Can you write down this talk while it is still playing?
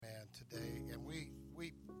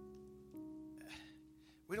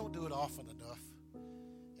We don't do it often enough.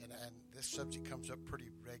 And this subject comes up pretty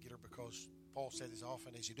regular because Paul said, as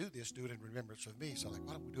often as you do this, do it in remembrance of me. So like,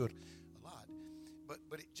 why don't we do it a lot? But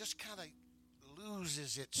it just kind of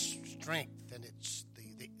loses its strength, and it's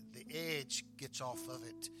the edge gets off of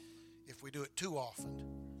it if we do it too often.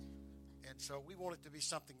 And so we want it to be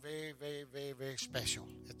something very, very, very, very special.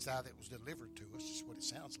 It's how it was delivered to us. Is what it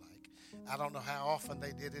sounds like. I don't know how often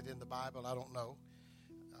they did it in the Bible. I don't know.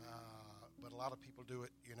 But a lot of people do it,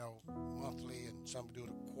 monthly, and some do it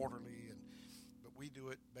quarterly. But we do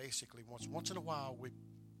it basically once in a while. We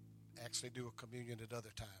actually do a communion at other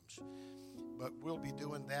times. But we'll be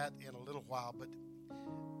doing that in a little while. But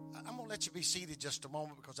I'm going to let you be seated just a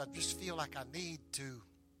moment because I just feel like I need to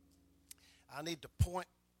point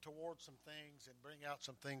towards some things and bring out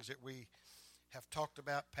some things that we have talked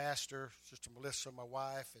about. Pastor, Sister Melissa, my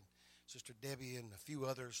wife, and Sister Debbie, and a few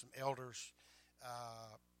others, some elders.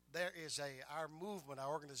 There is our movement,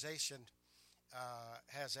 our organization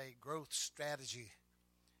has a growth strategy.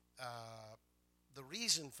 The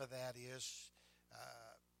reason for that is,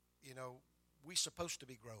 we're supposed to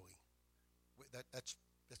be growing. That's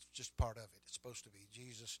just part of it. It's supposed to be.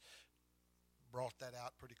 Jesus brought that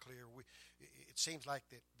out pretty clear. It seems like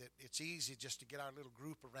that it's easy just to get our little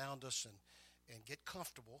group around us and get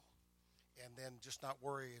comfortable, and then just not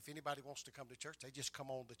worry. If anybody wants to come to church, they just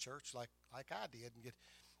come on to church like I did and get.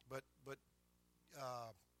 But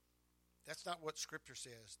that's not what Scripture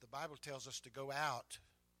says. The Bible tells us to go out,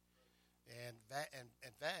 and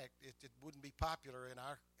in fact, it wouldn't be popular in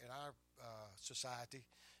our society,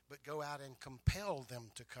 but go out and compel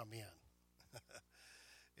them to come in.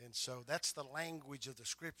 And so that's the language of the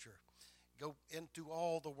Scripture. Go into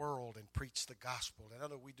all the world and preach the gospel. And I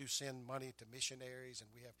know we do send money to missionaries, and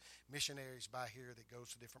we have missionaries by here that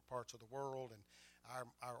goes to different parts of the world. And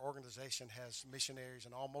our organization has missionaries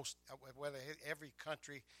in almost every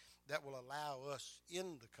country that will allow us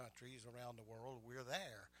in the countries around the world. We're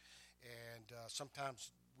there. And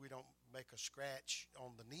sometimes we don't make a scratch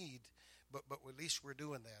on the need, but at least we're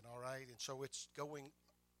doing that, all right? And so it's going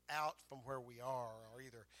out from where we are, or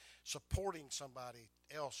either supporting somebody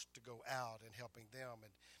else to go out and helping them.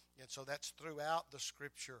 And so that's throughout the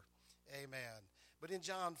Scripture. Amen. But in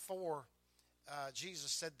John 4,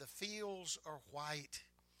 Jesus said, the fields are white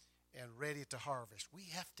and ready to harvest. We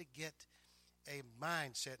have to get a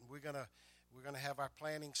mindset, and we're gonna have our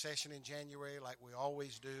planning session in January like we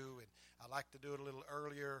always do, and I like to do it a little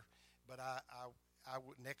earlier, but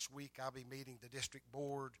next week I'll be meeting the district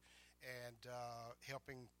board and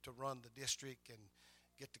helping to run the district and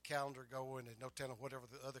get the calendar going, and no telling whatever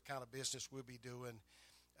the other kind of business we'll be doing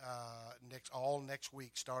next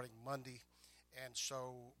week starting Monday. And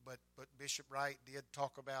so, but Bishop Wright did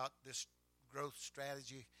talk about this growth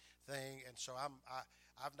strategy thing, and so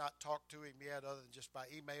I've not talked to him yet other than just by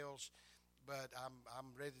emails, but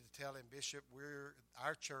I'm ready to tell him, Bishop,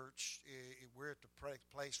 our church, we're at the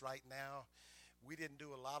place right now. We didn't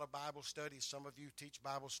do a lot of Bible studies. Some of you teach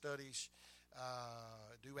Bible studies,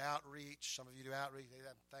 do outreach. Some of you do outreach.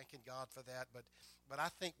 I'm thanking God for that. But I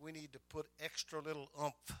think we need to put extra little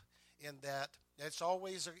oomph in that. It's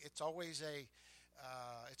always a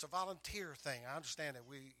volunteer thing. I understand that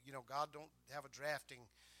God don't have a drafting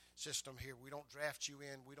system here. We don't draft you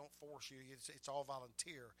in. We don't force you. It's all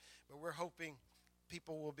volunteer. But we're hoping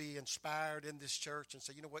people will be inspired in this church and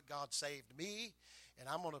say, you know what, God saved me, and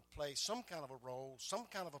I'm going to play some kind of a role, some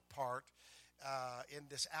kind of a part in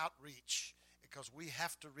this outreach, because we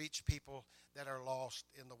have to reach people that are lost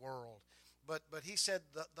in the world. But he said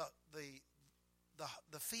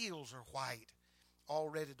the fields are white, all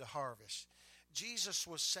ready to harvest. Jesus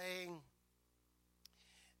was saying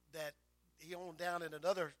that on down in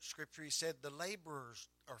another scripture, he said the laborers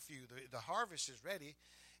are few. The harvest is ready,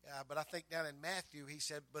 but I think down in Matthew he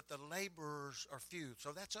said, but the laborers are few.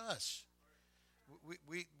 So that's us.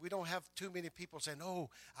 We don't have too many people saying, oh,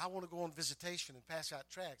 I want to go on visitation and pass out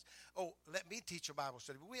tracts. Oh, let me teach a Bible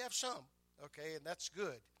study. But we have some, okay, and that's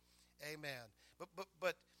good. Amen.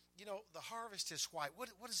 But the harvest is white. What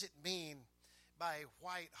does it mean by a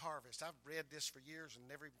white harvest? I've read this for years and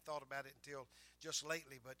never even thought about it until just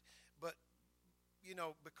lately. But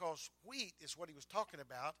because wheat is what he was talking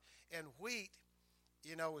about, and wheat,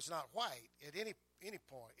 is not white at any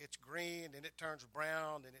point. It's green, and it turns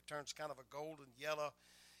brown, and it turns kind of a golden yellow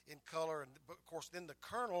in color. And of course, then the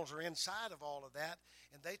kernels are inside of all of that,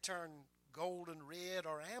 and they turn golden red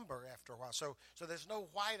or amber after a while. So there's no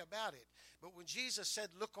white about it. But when Jesus said,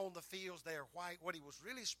 look on the fields, they are white, what he was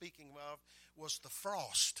really speaking of was the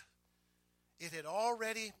frost. It had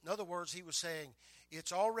already, in other words, he was saying,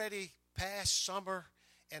 it's already past summer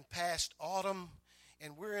and past autumn,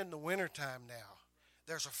 and we're in the wintertime now.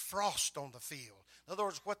 there's a frost on the field. In other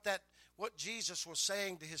words, what Jesus was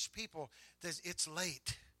saying to his people, is it's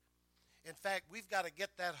late. In fact, we've got to get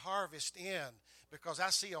that harvest in, because I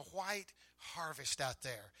see a white harvest out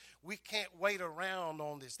there. We can't wait around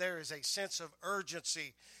on this. There is a sense of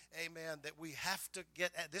urgency, amen, that we have to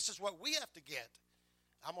get at. This is what we have to get.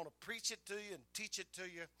 I'm going to preach it to you and teach it to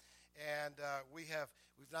you, and we've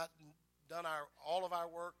not done all of our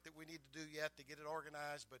work that we need to do yet to get it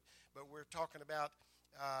organized, but we're talking about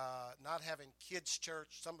not having kids'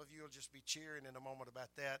 church. Some of you will just be cheering in a moment about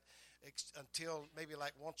that, until maybe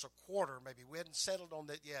like once a quarter, maybe. We hadn't settled on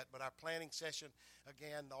that yet, but our planning session,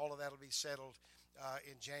 again, all of that will be settled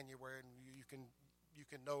in January, and you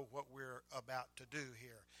can know what we're about to do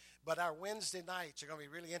here. But our Wednesday nights are going to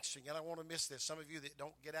be really interesting. I don't want to miss this. Some of you that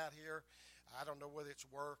don't get out here, I don't know whether it's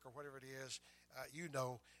work or whatever it is,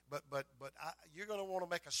 but you're going to want to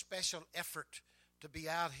make a special effort to be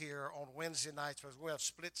out here on Wednesday nights, because we'll have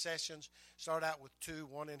split sessions. Start out with two,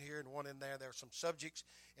 one in here and one in there. There are some subjects,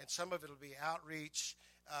 and some of it will be outreach.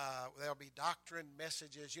 There'll be doctrine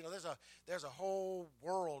messages. There's a whole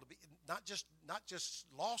world, not just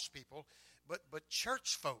lost people, but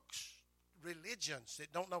church folks, religions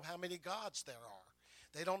that don't know how many gods there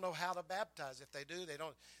are. They don't know how to baptize. If they do, they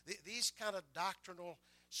don't. These kind of doctrinal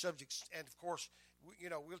subjects, and of course,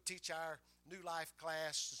 we'll teach our New Life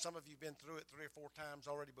class. Some of you have been through it 3 or 4 times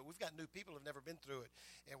already, but we've got new people who have never been through it,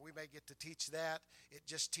 and we may get to teach that. It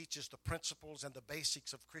just teaches the principles and the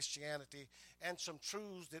basics of Christianity and some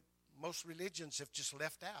truths that most religions have just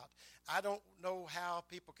left out. I don't know how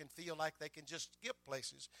people can feel like they can just skip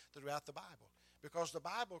places throughout the Bible, because the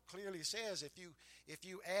Bible clearly says if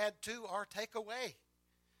you add to or take away,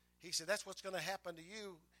 he said that's what's going to happen to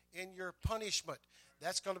you in your punishment.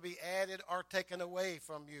 That's going to be added or taken away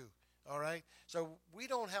from you. All right? So we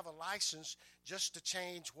don't have a license just to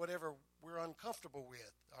change whatever we're uncomfortable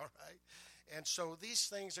with. All right? And so these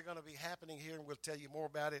things are going to be happening here, and we'll tell you more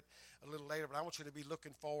about it a little later. But I want you to be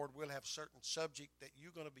looking forward. We'll have certain subject that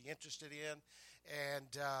you're going to be interested in, and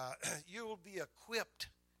you'll be equipped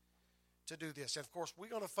to do this. And, of course, we're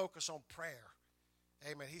going to focus on prayer.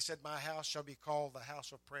 Amen. He said, my house shall be called the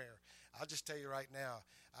house of prayer. I'll just tell you right now,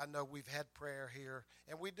 I know we've had prayer here,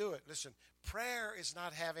 and we do it. Listen, prayer is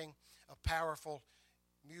not having a powerful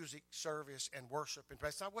music service and worship. And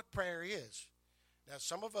that's not what prayer is. Now,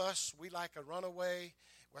 some of us, we like a runaway.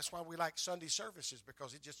 That's why we like Sunday services,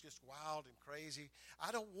 because it just gets wild and crazy.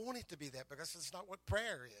 I don't want it to be that, because that's not what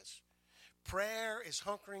prayer is. Prayer is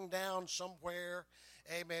hunkering down somewhere,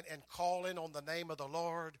 amen, and calling on the name of the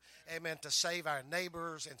Lord, amen, to save our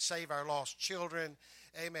neighbors and save our lost children,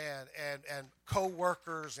 amen, and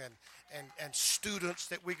co-workers and students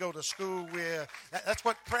that we go to school with. That's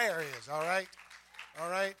what prayer is, all right? All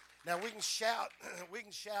right? Now, we can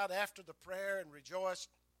shout after the prayer and rejoice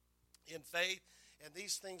in faith, and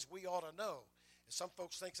these things we ought to know. Some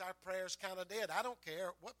folks think our prayer is kind of dead. I don't care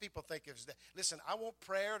what people think is dead. Listen, I want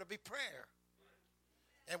prayer to be prayer.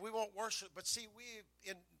 And we want worship. But see,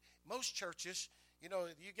 in most churches, you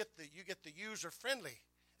get the user friendly.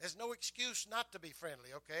 There's no excuse not to be friendly,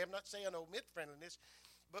 okay? I'm not saying omit friendliness,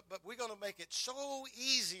 but we're going to make it so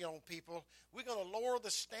easy on people. We're going to lower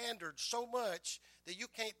the standard so much that you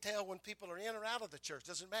can't tell when people are in or out of the church.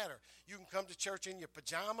 Doesn't matter. You can come to church in your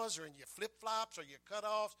pajamas or in your flip-flops or your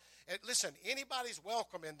cutoffs. And listen, anybody's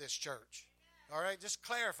welcome in this church. All right, just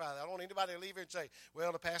clarify that. I don't want anybody to leave here and say,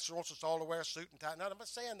 well, the pastor wants us all to wear a suit and tie. No, I'm not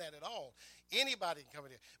saying that at all. Anybody can come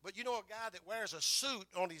in here. But you know a guy that wears a suit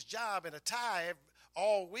on his job and a tie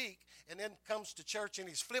all week and then comes to church in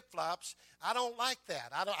his flip-flops, I don't like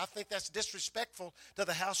that. I think that's disrespectful to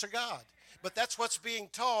the house of God. But that's what's being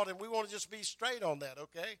taught, and we want to just be straight on that,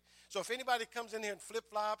 okay? So if anybody comes in here in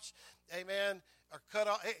flip-flops, amen, or cut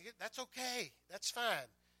off, hey, that's okay. That's fine.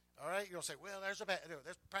 All right? You're going to say, well, there's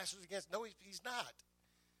pastors against. No, he's not.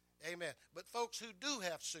 Amen. But folks who do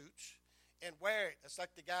have suits and wear it, it's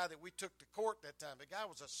like the guy that we took to court that time. The guy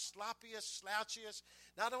was the sloppiest, slouchiest.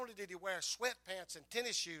 Not only did he wear sweatpants and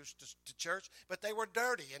tennis shoes to church, but they were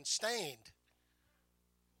dirty and stained.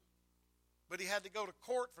 But he had to go to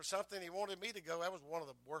court for something. He wanted me to go. That was one of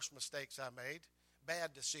the worst mistakes I made.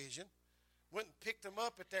 Bad decision. Went and picked him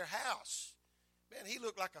up at their house. Man, he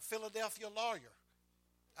looked like a Philadelphia lawyer.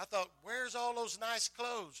 I thought, where's all those nice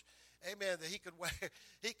clothes? Amen, that he could wear.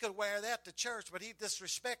 He could wear that to church, but he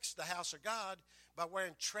disrespects the house of God by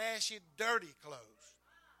wearing trashy, dirty clothes.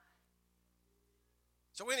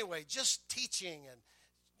 So anyway, just teaching and,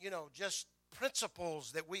 just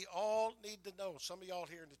principles that we all need to know. Some of y'all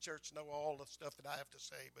here in the church know all the stuff that I have to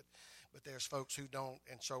say, but there's folks who don't,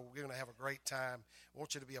 and so we're going to have a great time. I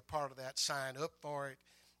want you to be a part of that. Sign up for it.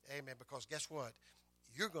 Amen, because guess what?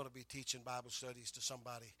 you're going to be teaching Bible studies to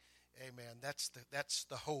somebody. Amen. That's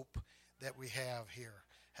the hope that we have here.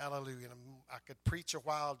 Hallelujah. And I could preach a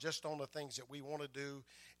while just on the things that we want to do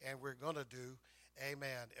and we're going to do.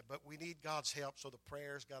 Amen. But we need God's help, so the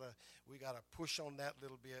prayers we got to push on that a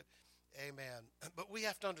little bit. Amen. But we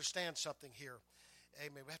have to understand something here.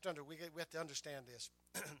 Amen. We have to understand this.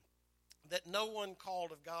 That no one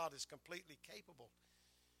called of God is completely capable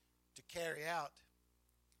to carry out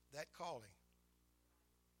that calling.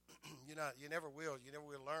 You never will. You never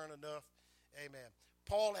will learn enough. Amen.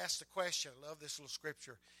 Paul asked the question. I love this little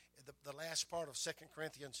scripture. The last part of 2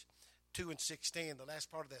 Corinthians 2:16, the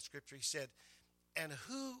last part of that scripture, he said, and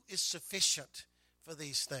who is sufficient for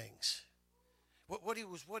these things? What he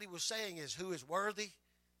was saying is, who is worthy?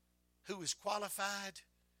 Who is qualified?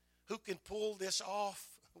 Who can pull this off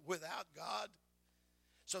without God?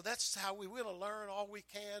 So that's how we will learn all we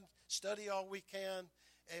can, study all we can.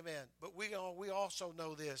 Amen. But we also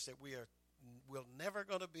know this, that we're never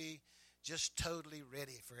going to be just totally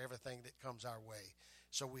ready for everything that comes our way.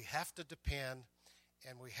 So we have to depend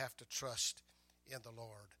and we have to trust in the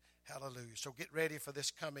Lord. Hallelujah. So get ready for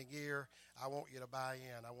this coming year. I want you to buy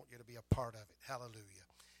in. I want you to be a part of it. Hallelujah.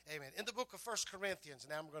 Amen. In the book of 1 Corinthians,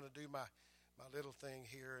 now I'm going to do my little thing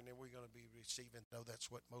here, and then we're going to be receiving. I know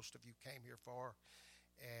that's what most of you came here for,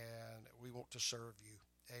 and we want to serve you.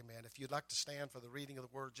 Amen. If you'd like to stand for the reading of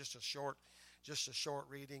the word, just a short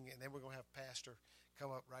reading, and then we're going to have Pastor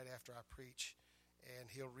come up right after I preach, and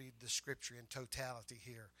he'll read the scripture in totality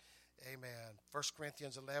here. Amen. 1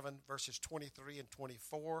 Corinthians 11, verses 23 and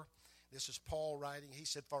 24. This is Paul writing. He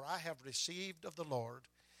said, for I have received of the Lord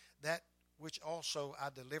that which also I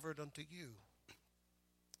delivered unto you,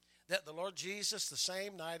 that the Lord Jesus, the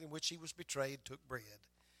same night in which he was betrayed, took bread.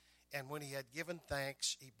 And when he had given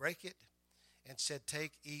thanks, he brake it and said,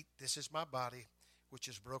 take, eat, this is my body, which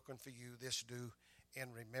is broken for you. This do in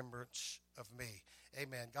remembrance of me.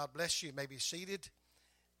 Amen. God bless you. You may be seated.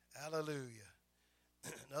 Hallelujah.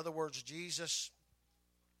 In other words, Jesus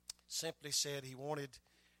simply said he wanted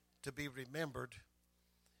to be remembered,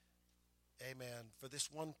 amen, for this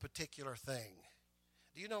one particular thing.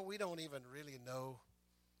 Do you know we don't even really know,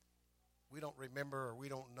 we don't remember, or we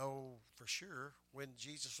don't know for sure when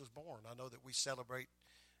Jesus was born. I know that we celebrate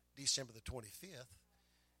December the 25th,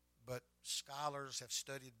 but scholars have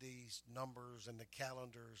studied these numbers and the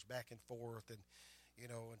calendars back and forth, and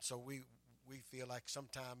so we feel like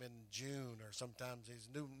sometime in June, or sometimes there's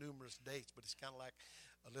numerous dates, but it's kind of like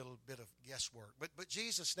a little bit of guesswork. But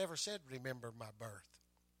Jesus never said, remember my birth.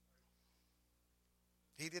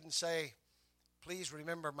 He didn't say, please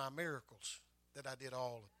remember my miracles that I did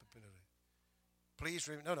all. Please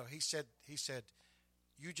remember. No. He said,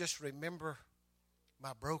 you just remember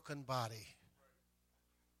my broken body,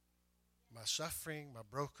 my suffering, my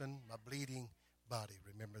broken, my bleeding body.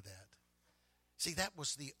 Remember that. See, that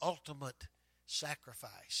was the ultimate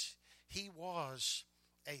sacrifice. He was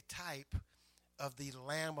a type of the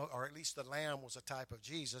Lamb, or at least the Lamb was a type of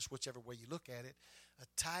Jesus, whichever way you look at it, a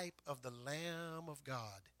type of the Lamb of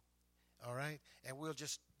God. All right? And we'll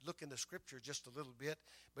just look in the scripture just a little bit.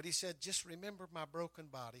 But he said, just remember my broken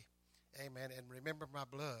body, amen, and remember my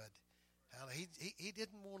blood. He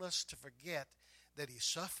didn't want us to forget that he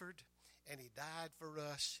suffered and he died for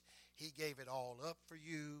us. He gave it all up for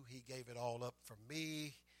you. He gave it all up for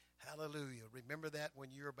me. Hallelujah. Remember that when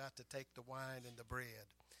you're about to take the wine and the bread.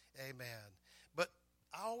 Amen. But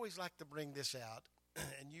I always like to bring this out,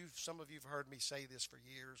 and some of you have heard me say this for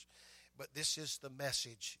years, but this is the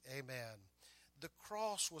message. Amen. The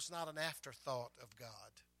cross was not an afterthought of God.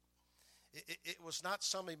 It was not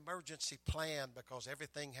some emergency plan because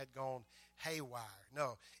everything had gone haywire.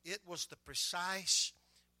 No, it was the precise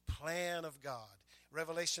plan of God.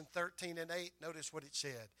 Revelation 13:8, notice what it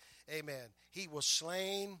said. Amen. He was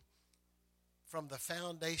slain from the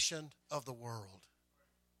foundation of the world.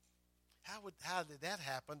 How did that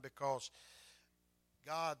happen? Because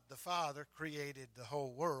God the Father created the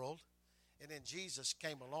whole world, and then Jesus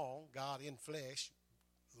came along, God in flesh,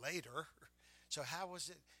 later. So how was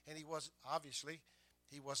it? And he wasn't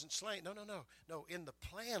slain. No. In the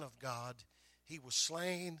plan of God, he was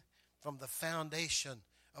slain from the foundation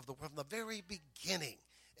from the very beginning.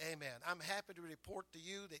 Amen. I'm happy to report to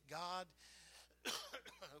you that God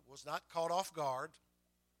was not caught off guard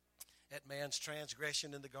at man's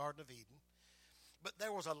transgression in the Garden of Eden. But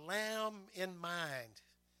there was a lamb in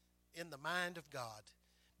the mind of God,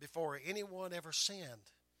 before anyone ever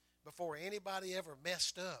sinned, before anybody ever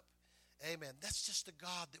messed up. Amen. That's just the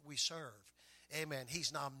God that we serve. Amen.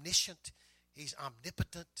 He's omniscient. He's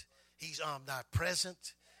omnipotent. He's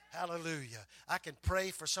omnipresent. Hallelujah. I can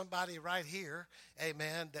pray for somebody right here,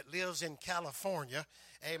 amen, that lives in California,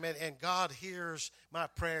 amen, and God hears my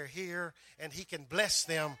prayer here, and he can bless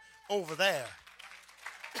them over there.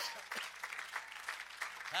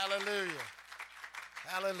 Hallelujah.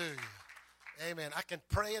 Hallelujah. Amen. I can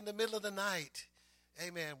pray in the middle of the night,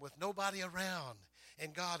 amen, with nobody around,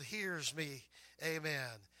 and God hears me,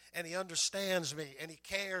 amen, and he understands me, and he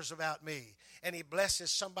cares about me, and he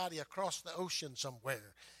blesses somebody across the ocean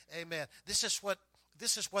somewhere. Amen. This is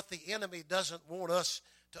what the enemy doesn't want us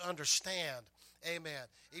to understand. Amen.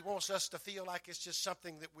 He wants us to feel like it's just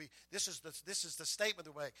something that this is the statement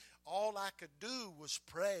that we make. All I could do was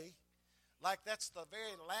pray. Like that's the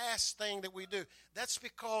very last thing that we do. That's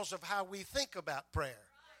because of how we think about prayer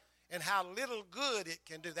and how little good it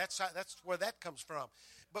can do. That's where that comes from.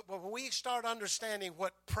 But when we start understanding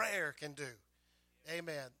what prayer can do,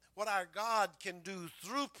 amen, what our God can do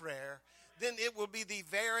through prayer, then it will be the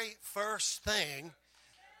very first thing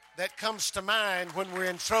that comes to mind when we're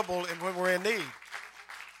in trouble and when we're in need.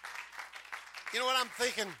 You know what I'm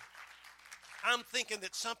thinking? I'm thinking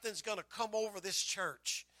that something's going to come over this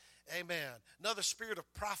church. Amen. Another spirit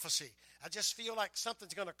of prophecy. I just feel like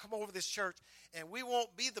something's going to come over this church, and we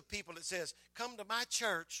won't be the people that says, come to my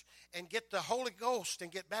church and get the Holy Ghost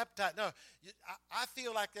and get baptized. No, I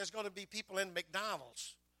feel like there's going to be people in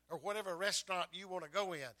McDonald's or whatever restaurant you want to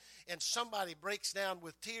go in, and somebody breaks down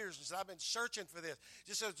with tears and says, I've been searching for this.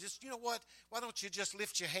 Just you know what? Why don't you just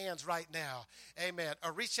lift your hands right now? Amen.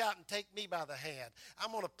 Or reach out and take me by the hand.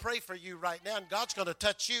 I'm going to pray for you right now, and God's going to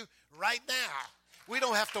touch you right now. We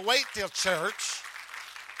don't have to wait till church.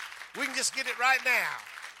 We can just get it right now.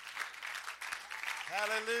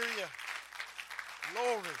 Hallelujah.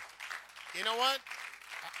 Glory. You know what?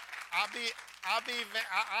 I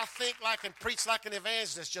think like and preach like an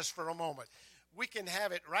evangelist just for a moment. We can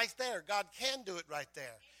have it right there. God can do it right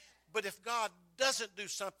there. But if God doesn't do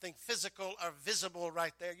something physical or visible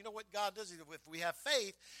right there, you know what God does? If we have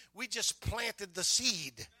faith, we just planted the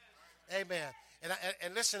seed. Amen.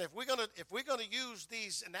 And listen, if we're gonna use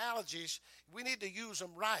these analogies, we need to use them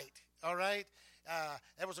right. All right.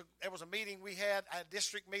 There was a meeting we had, a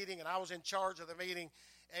district meeting, and I was in charge of the meeting.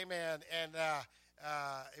 Amen. And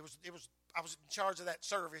I was in charge of that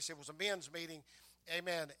service. It was a men's meeting.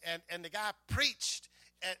 Amen. And the guy preached,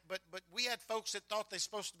 but we had folks that thought they're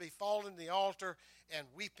supposed to be falling the altar and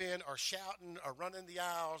weeping or shouting or running the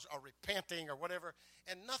aisles or repenting or whatever,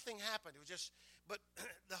 and nothing happened. It was just, but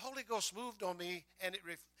the Holy Ghost moved on me, and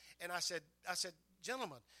I said,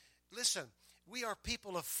 gentlemen, listen, we are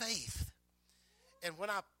people of faith, and when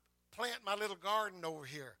I plant my little garden over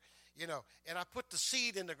here, you know, and I put the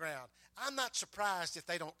seed in the ground, I'm not surprised if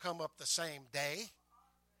they don't come up the same day.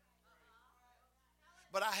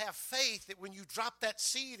 But I have faith that when you drop that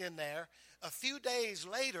seed in there, a few days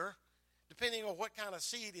later, depending on what kind of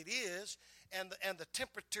seed it is, and the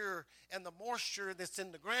temperature and the moisture that's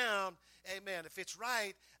in the ground, amen, if it's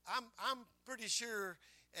right, I'm pretty sure,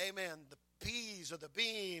 amen, the peas or the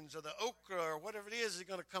beans or the okra or whatever it is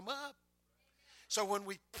going to come up. So when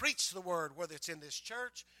we preach the word, whether it's in this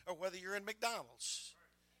church or whether you're in McDonald's,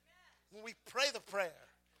 when we pray the prayer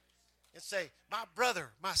and say, my brother,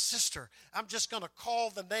 my sister, I'm just going to call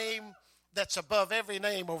the name that's above every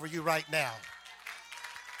name over you right now.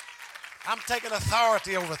 I'm taking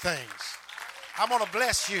authority over things. I'm going to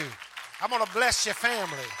bless you. I'm going to bless your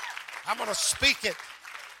family. I'm going to speak it.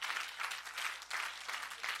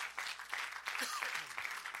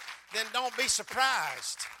 Then don't be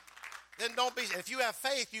surprised. If you have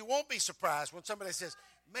faith, you won't be surprised when somebody says,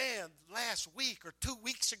 man, last week or 2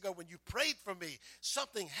 weeks ago when you prayed for me,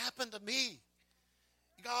 something happened to me.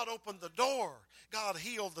 God opened the door. God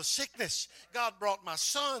healed the sickness. God brought my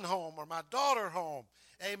son home or my daughter home.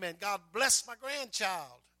 Amen. God blessed my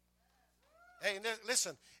grandchild. Hey,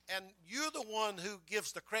 listen, and you're the one who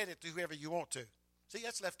gives the credit to whoever you want to. See,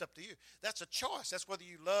 that's left up to you. That's a choice. That's whether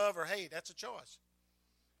you love or hate. That's a choice.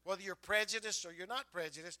 Whether you're prejudiced or you're not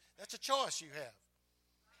prejudiced, that's a choice you have.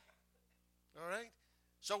 All right?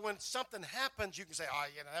 So when something happens, you can say, oh,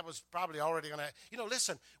 you know, that was probably already going to happen. You know,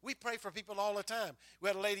 listen, we pray for people all the time. We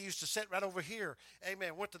had a lady who used to sit right over here.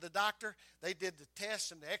 Amen. Went to the doctor. They did the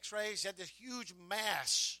tests and the x-rays. She had this huge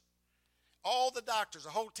mass. All the doctors, a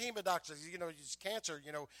whole team of doctors, you know, it's cancer,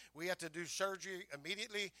 you know, we have to do surgery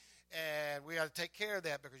immediately, and we got to take care of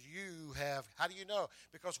that because you have, how do you know?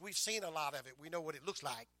 Because we've seen a lot of it. We know what it looks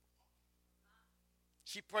like.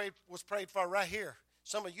 She was prayed for right here.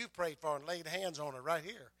 Some of you prayed for her and laid hands on her right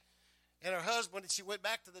here. And her husband, she went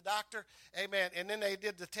back to the doctor, amen, and then they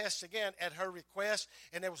did the test again at her request,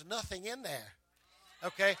 and there was nothing in there.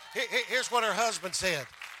 Okay? Here's what her husband said.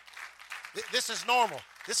 This is normal.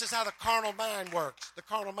 This is how the carnal mind works. The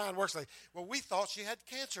carnal mind works like, well, we thought she had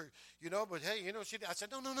cancer, but hey, she did. I said,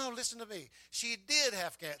 no, listen to me. She did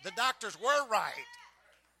have cancer. The doctors were right.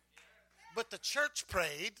 But the church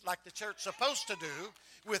prayed like the church's supposed to do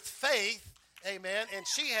with faith, amen, and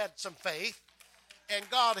she had some faith, and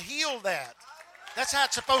God healed that. That's how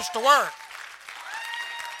it's supposed to work.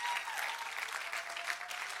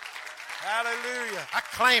 Hallelujah. I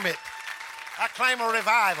claim it. I claim a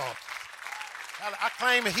revival. I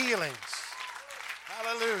claim healings.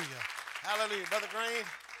 Hallelujah. Hallelujah. Brother Green,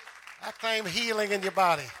 I claim healing in your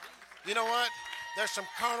body. You know what? There's some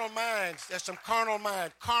carnal minds. There's some carnal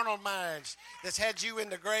minds that's had you in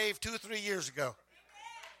the grave 2 or 3 years ago.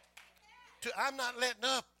 I'm not letting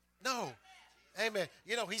up. No. Amen.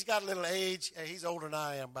 He's got a little age. Hey, he's older than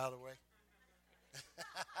I am, by the way.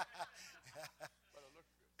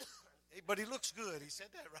 But he looks good. He said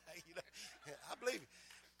that right. I believe it.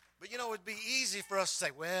 But, it'd be easy for us to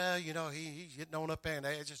say, well, he's getting on up there,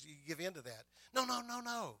 and just you give in to that. No.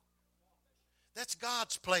 That's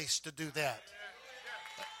God's place to do that.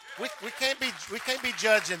 We can't be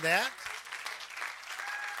judging that.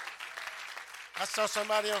 I saw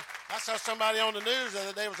somebody on the news the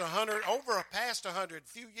other day. Was 100 past 100,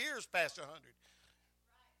 few years past 100.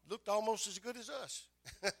 Looked almost as good as us.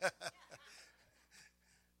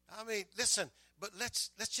 I mean, listen, but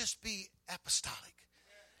let's just be apostolic.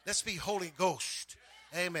 Let's be Holy Ghost.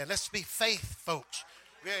 Amen. Let's be faith, folks.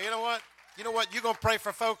 Yeah, you know what? You're going to pray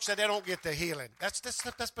for folks that they don't get the healing. That's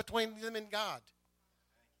between them and God.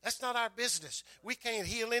 That's not our business. We can't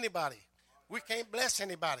heal anybody. We can't bless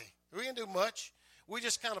anybody. We can't do much. We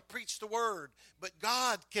just kind of preach the word. But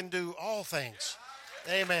God can do all things.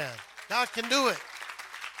 Amen. God can do it.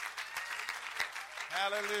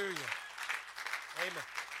 Hallelujah. Amen.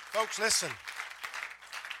 Folks, listen.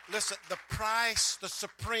 Listen, the price, the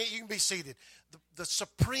supreme, you can be seated. The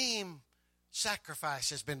supreme sacrifice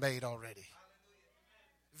has been made already.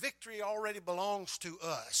 Victory already belongs to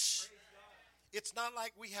us. It's not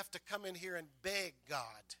like we have to come in here and beg God.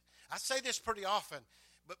 I say this pretty often,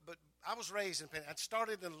 but I was raised in I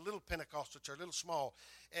started in a little Pentecostal church, a little small,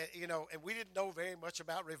 and we didn't know very much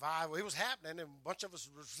about revival. It was happening, and a bunch of us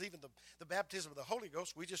were receiving the baptism of the Holy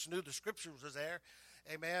Ghost. We just knew the scriptures was there,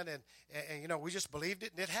 amen, and we just believed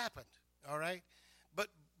it, and it happened, all right? But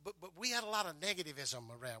we had a lot of negativism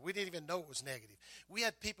around. We didn't even know it was negative. We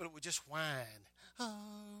had people that would just whine,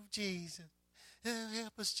 oh, Jesus,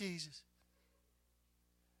 help us, Jesus.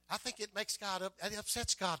 I think it makes God up. It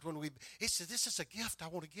upsets God when he says, this is a gift I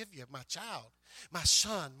want to give you, my child, my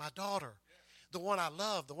son, my daughter, the one I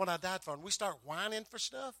love, the one I died for. And we start whining for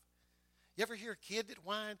stuff. You ever hear a kid that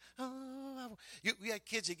whine? Oh, we had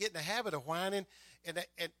kids that get in the habit of whining, and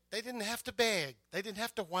they didn't have to beg. They didn't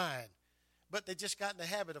have to whine. But they just got in the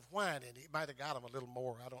habit of whining. It might have got them a little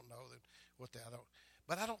more. I don't know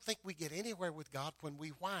But I don't think we get anywhere with God when we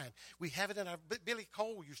whine. We have it in our. Billy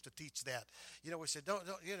Cole used to teach that. We said,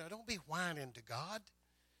 don't be whining to God.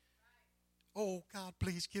 Oh, God,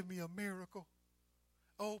 please give me a miracle.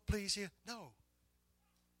 Oh, please, here. No.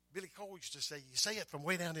 Billy Cole used to say, you say it from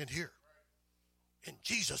way down in here. In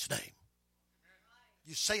Jesus' name.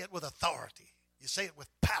 You say it with authority. You say it with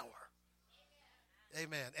power.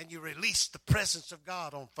 Amen. And you release the presence of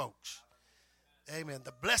God on folks. Amen.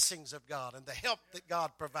 The blessings of God and the help that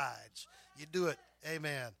God provides. You do it.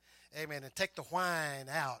 Amen. Amen. And take the whine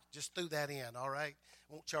out. Just threw that in, all right?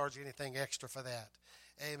 Won't charge you anything extra for that.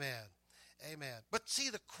 Amen. Amen. But see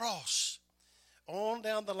the cross on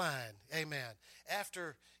down the line. Amen.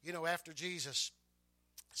 After Jesus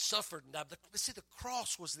suffered and died. See, the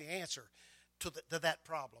cross was the answer to that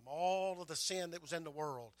problem. All of the sin that was in the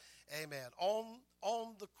world. Amen.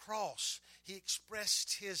 On the cross, he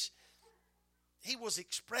was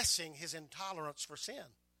expressing his intolerance for sin.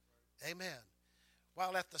 Amen.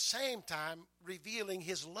 While at the same time revealing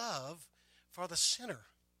his love for the sinner.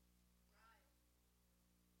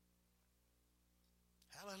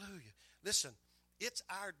 Hallelujah. Listen, it's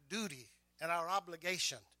our duty and our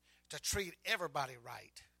obligation to treat everybody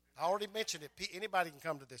right. I already mentioned it. Anybody can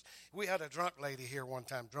come to this. We had a drunk lady here one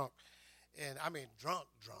time, drunk. And I mean drunk.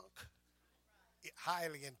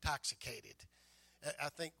 Highly intoxicated. I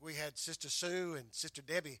think we had Sister Sue and Sister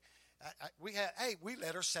Debbie. We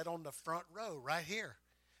let her sit on the front row right here.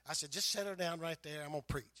 I said, just set her down right there. I'm going to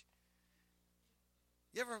preach.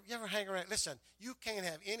 You ever hang around? Listen, you can't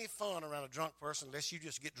have any fun around a drunk person unless you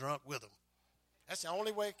just get drunk with them. That's the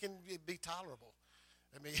only way it can be tolerable.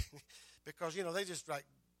 I mean, because, they just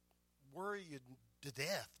worry you to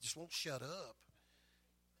death. Just won't shut up.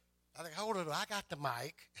 I think, hold it, I got the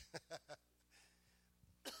mic.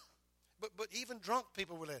 But even drunk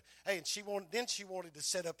people would let. Hey, and she wanted to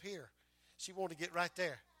sit up here. She wanted to get right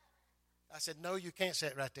there. I said, no, you can't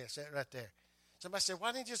sit right there. Sit right there. Somebody said,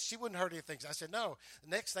 why didn't you she wouldn't hurt anything. I said, no. The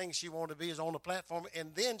next thing she wanted to be is on the platform,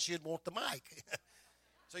 and then she'd want the mic.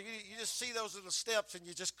 So you just see those little steps, and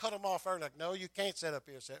you just cut them off early. Like, no, you can't sit up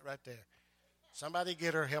here. Sit right there. Somebody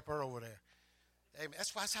get her, help her over there. Amen.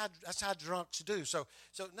 That's how drunks do. So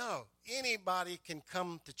no, anybody can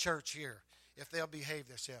come to church here if they'll behave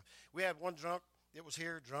themselves. We had one drunk that was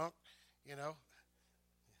here, drunk, you know.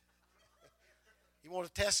 He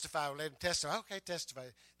wanted to testify. We let him testify. Okay, testify.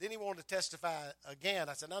 Then he wanted to testify again.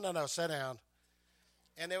 I said, no, sit down.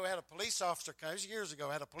 And then we had a police officer come. This was years ago.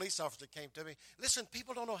 I had a police officer came to me. Listen,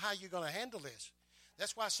 people don't know how you're going to handle this.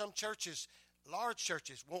 That's why some churches, large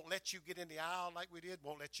churches, won't let you get in the aisle like we did,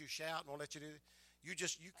 won't let you shout, won't let you do it.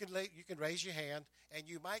 You can raise your hand, and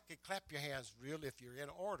you might could clap your hands real if you're in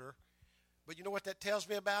order. But you know what that tells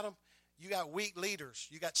me about them? You got weak leaders.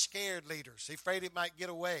 You got scared leaders. They're afraid it might get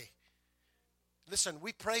away. Listen,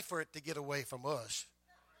 we pray for it to get away from us.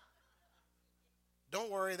 Don't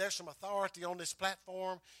worry, there's some authority on this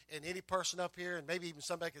platform, and any person up here, and maybe even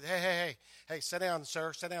somebody could, hey, sit down,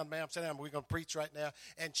 sir, sit down, ma'am, sit down. We're going to preach right now,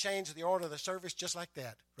 and change the order of the service just like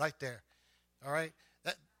that, right there. All right?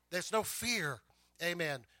 There's no fear,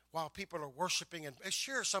 amen, while people are worshiping, and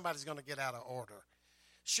sure, somebody's going to get out of order.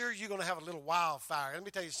 Sure, you're going to have a little wildfire. Let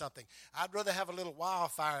me tell you something. I'd rather have a little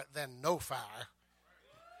wildfire than no fire.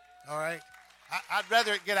 All right? I'd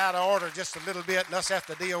rather it get out of order just a little bit and us have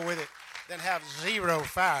to deal with it than have zero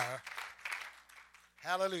fire.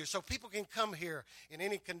 Hallelujah. So people can come here in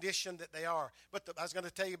any condition that they are. But I was going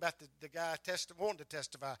to tell you about the guy wanting to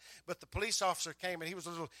testify. But the police officer came, and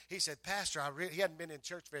he said, Pastor, he hadn't been in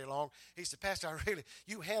church very long. He said, Pastor,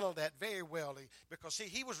 you handled that very well. Because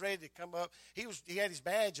he was ready to come up. He had his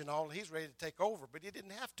badge and all, and he's ready to take over. But he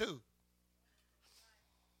didn't have to.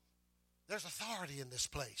 There's authority in this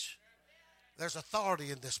place. There's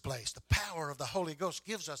authority in this place. The power of the Holy Ghost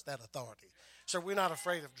gives us that authority. So we're not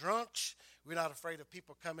afraid of drunks. We're not afraid of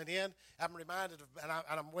people coming in. I'm reminded of, and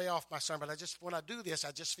I'm way off my sermon, but when I do this,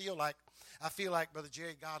 I feel like Brother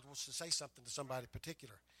Jerry, God wants to say something to somebody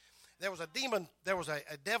particular. There was a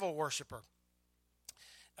devil worshiper.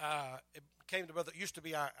 It came to Brother, used to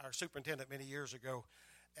be our superintendent many years ago,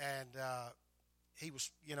 and he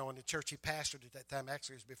was, in the church he pastored at that time.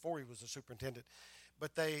 Actually, it was before he was a superintendent.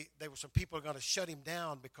 But they were some people going to shut him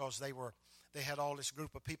down because they had all this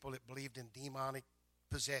group of people that believed in demonic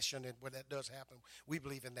possession, and when that does happen, we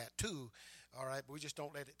believe in that too. All right, but we just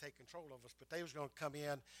don't let it take control of us. But they was going to come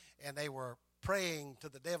in, and they were praying to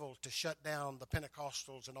the devil to shut down the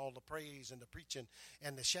Pentecostals and all the praise and the preaching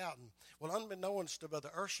and the shouting. Well, unbeknownst to Brother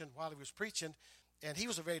Urshan, while he was preaching, and he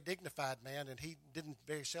was a very dignified man, and he didn't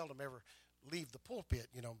very seldom ever leave the pulpit.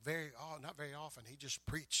 Not very often. He just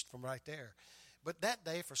preached from right there. But that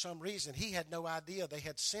day, for some reason, he had no idea they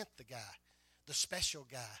had sent the guy, the special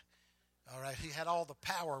guy. All right, he had all the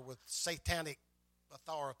power with satanic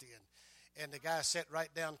authority, and the guy sat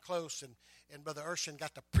right down close, and Brother Urshan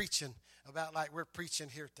got to preaching about like we're preaching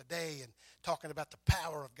here today, and talking about the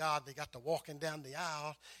power of God. They got to walking down the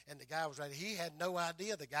aisle, and the guy was right. He had no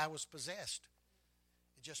idea the guy was possessed.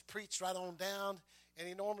 He just preached right on down. And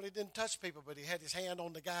he normally didn't touch people, but he had his hand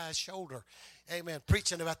on the guy's shoulder. Amen.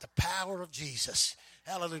 Preaching about the power of Jesus.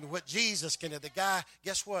 Hallelujah. What Jesus can do. The guy,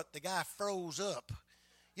 guess what? The guy froze up.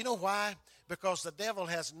 You know why? Because the devil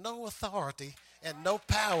has no authority and no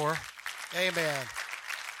power. Amen.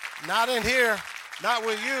 Not in here, not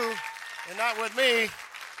with you, and not with me.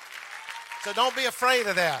 So don't be afraid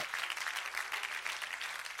of that.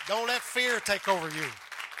 Don't let fear take over you.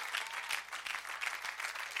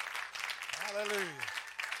 Hallelujah.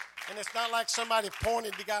 And it's not like somebody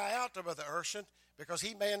pointed the guy out to Brother Urshan, because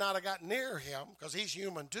he may not have got near him, because he's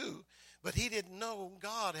human too, but he didn't know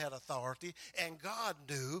God had authority, and God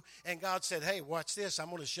knew, and God said, hey, watch this. I'm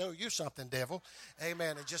going to show you something, devil.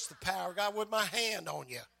 Amen. And just the power of God with my hand on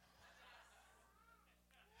you.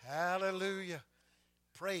 Hallelujah.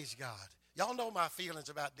 Praise God. Y'all know my feelings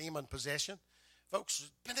about demon possession. Folks,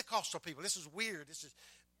 Pentecostal people, this is weird.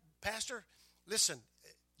 Pastor, listen,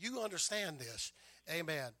 you understand this.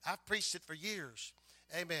 Amen. I've preached it for years.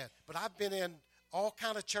 Amen. But I've been in all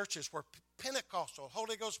kind of churches where Pentecostal,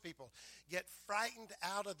 Holy Ghost people get frightened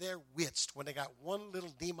out of their wits when they got one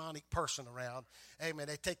little demonic person around. Amen.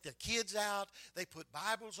 They take their kids out. They put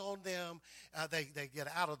Bibles on them. They get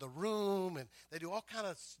out of the room, and they do all kind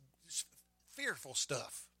of fearful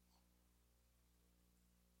stuff.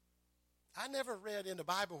 I never read in the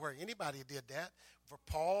Bible where anybody did that for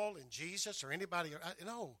Paul and Jesus or anybody.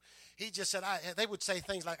 No, he just said, they would say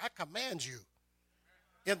things like, I command you.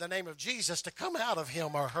 in the name of Jesus to come out of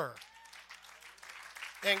him or her.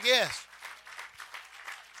 And yes,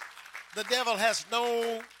 the devil has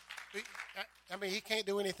no, he can't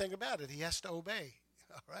do anything about it. He has to obey.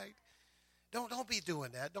 All right? Don't be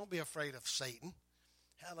doing that. Don't be afraid of Satan.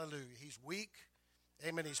 Hallelujah. He's weak.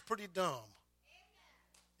 Amen. He's pretty dumb.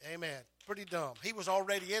 Amen. Pretty dumb. He was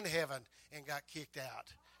already in heaven and got kicked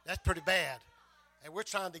out. That's pretty bad. And we're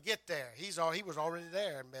trying to get there. He was already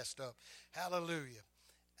there and messed up. Hallelujah.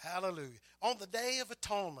 Hallelujah. On the Day of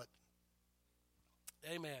Atonement,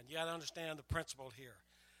 amen, you got to understand the principle here.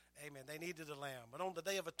 Amen. They needed a lamb. But on the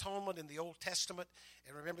Day of Atonement in the Old Testament,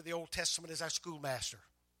 and remember the Old Testament is our schoolmaster.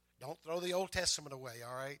 Don't throw the Old Testament away,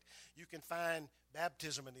 all right? You can find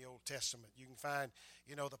baptism in the Old Testament. You can find,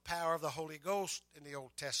 the power of the Holy Ghost in the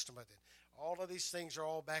Old Testament. And all of these things are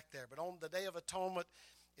all back there. But on the Day of Atonement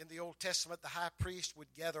in the Old Testament, the high priest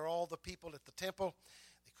would gather all the people at the temple.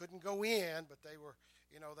 They couldn't go in, but they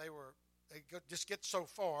could just get so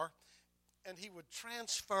far. And he would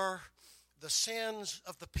transfer the sins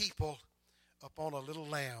of the people upon a little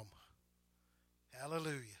lamb.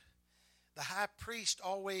 Hallelujah. The high priest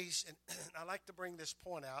always, and I like to bring this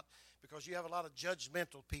point out because you have a lot of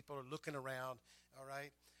judgmental people are looking around, all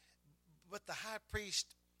right? But the high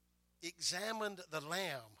priest examined the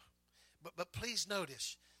lamb. But please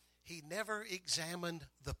notice, he never examined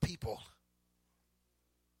the people.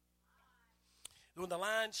 When the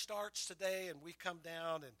line starts today and we come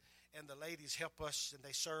down and the ladies help us and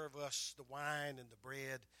they serve us the wine and the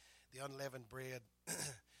bread, the unleavened bread,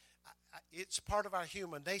 it's part of our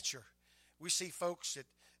human nature. We see folks that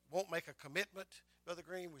won't make a commitment, Brother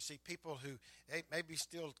Green. We see people who maybe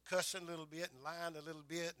still cussing a little bit and lying a little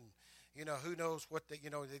bit, and who knows what they're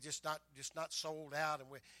just not sold out.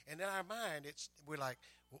 And in our mind, we're like,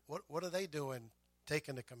 what are they doing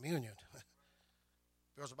taking the communion?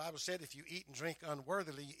 Because the Bible said, if you eat and drink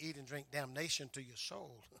unworthily, you eat and drink damnation to your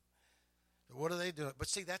soul. So what are they doing? But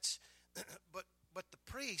see, but the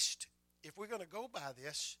priest, if we're going to go by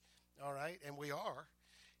this, all right, and we are.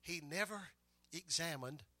 He never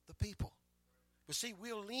examined the people. But see,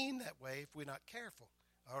 we'll lean that way if we're not careful,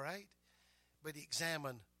 all right? But he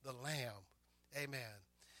examined the lamb. Amen.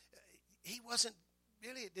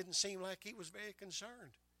 It didn't seem like he was very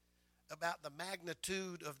concerned about the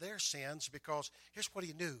magnitude of their sins because here's what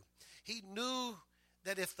he knew. He knew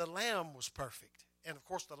that if the lamb was perfect, and of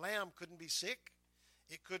course the lamb couldn't be sick,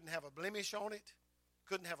 it couldn't have a blemish on it,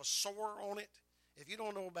 couldn't have a sore on it. If you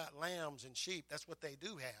don't know about lambs and sheep, that's what they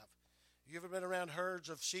do have. You ever been around herds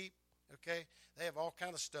of sheep? Okay, they have all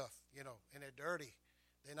kind of stuff, and they're dirty.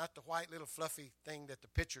 They're not the white little fluffy thing that the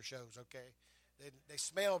picture shows. Okay, they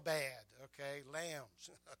smell bad. Okay, lambs.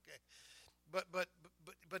 Okay,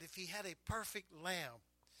 but if he had a perfect lamb,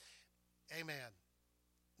 amen.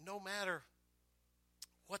 No matter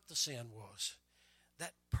what the sin was,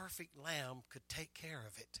 that perfect lamb could take care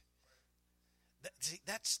of it.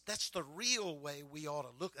 That's the real way we ought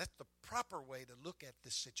to look. That's the proper way to look at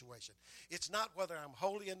this situation. It's not whether I'm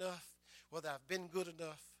holy enough, whether I've been good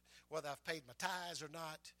enough, whether I've paid my tithes or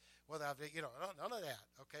not, whether I've, none of that.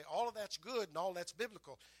 Okay, all of that's good and all that's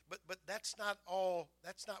biblical, but that's not all.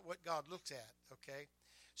 That's not what God looks at. Okay,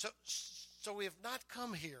 so we have not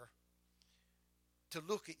come here to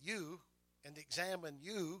look at you and examine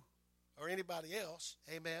you or anybody else.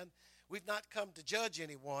 Amen. We've not come to judge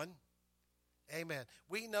anyone. Amen.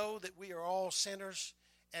 We know that we are all sinners,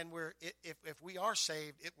 and if we are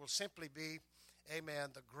saved, it will simply be,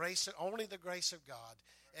 amen, only the grace of God,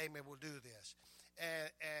 amen, will do this.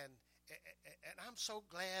 And I'm so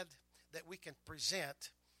glad that we can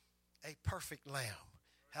present a perfect lamb.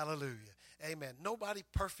 Hallelujah. Amen. Nobody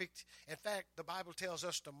perfect. In fact, the Bible tells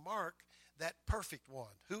us to mark that perfect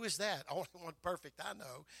one. Who is that? Only one perfect I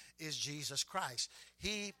know is Jesus Christ.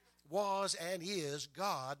 He was and is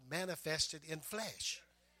God manifested in flesh.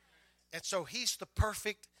 And so he's the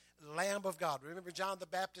perfect Lamb of God. Remember John the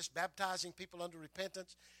Baptist baptizing people unto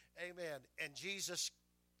repentance? Amen. And Jesus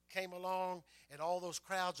came along and all those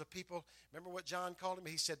crowds of people. Remember what John called him?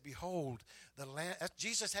 He said, behold, the Lamb.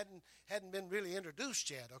 Jesus hadn't been really introduced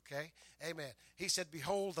yet, okay? Amen. He said,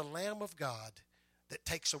 behold, the Lamb of God that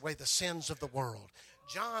takes away the sins of the world.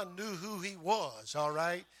 John knew who he was, all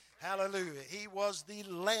right? Hallelujah. He was the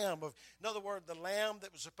Lamb in other words, the Lamb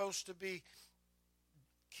that was supposed to be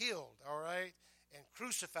killed, all right, and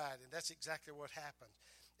crucified, and that's exactly what happened.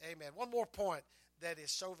 Amen. One more point that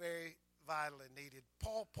is so very vital and needed.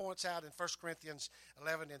 Paul points out in 1 Corinthians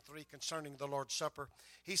 11:3 concerning the Lord's Supper.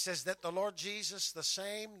 He says that the Lord Jesus, the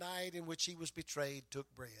same night in which he was betrayed, took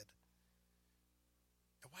bread.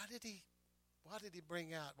 And why did he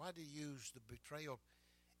use the betrayal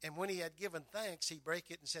And when he had given thanks, he brake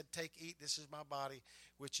it and said, take, eat, this is my body,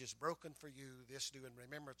 which is broken for you. This do in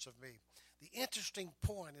remembrance of me. The interesting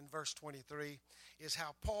point in verse 23 is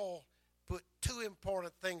how Paul put two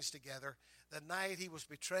important things together. The night he was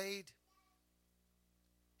betrayed,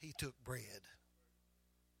 he took bread.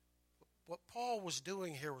 What Paul was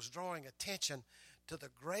doing here was drawing attention to the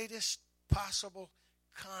greatest possible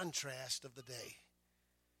contrast of the day.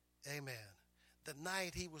 Amen. The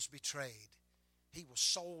night he was betrayed, he was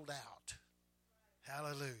sold out.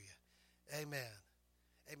 Hallelujah. Amen.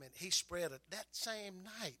 Amen. He spread that same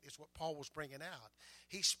night is what Paul was bringing out.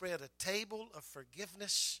 He spread a table of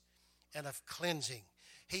forgiveness and of cleansing.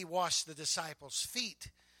 He washed the disciples'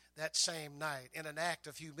 feet that same night in an act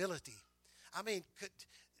of humility. I mean,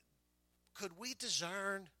 could we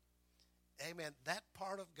discern, amen, that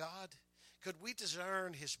part of God? Could we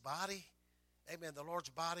discern his body, amen, the Lord's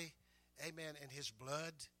body, amen, and his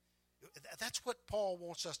blood? That's what Paul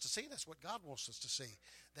wants us to see. That's what God wants us to see.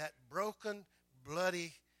 That broken,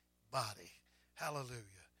 bloody body.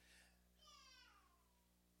 Hallelujah.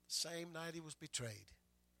 Same night he was betrayed.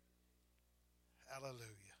 Hallelujah.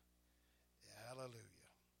 Hallelujah.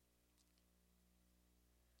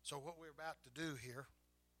 So what we're about to do here,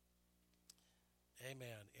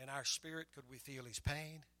 amen, in our spirit, could we feel his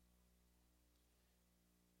pain?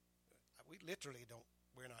 We literally don't,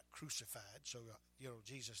 we're not crucified, so,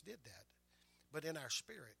 Jesus did that. But in our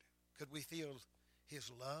spirit, could we feel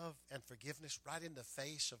his love and forgiveness right in the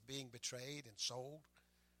face of being betrayed and sold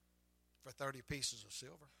for 30 pieces of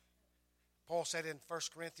silver? Paul said in 1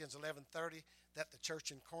 Corinthians 11:30 that the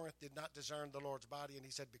church in Corinth did not discern the Lord's body, and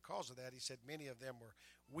he said because of that, he said many of them were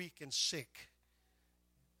weak and sick.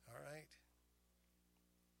 All right?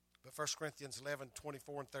 But 1 Corinthians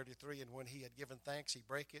 11:24 and 33, and when he had given thanks, he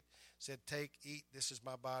brake it, said, take, eat, this is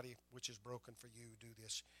my body, which is broken for you. Do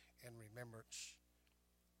this in remembrance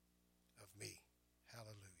of me.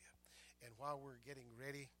 Hallelujah. And while we're getting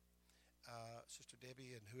ready, Sister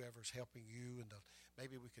Debbie and whoever's helping you, and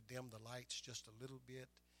maybe we could dim the lights just a little bit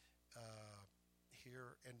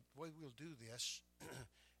here. And the way we'll do this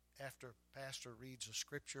after Pastor reads a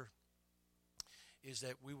scripture is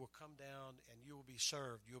that we will come down and you will be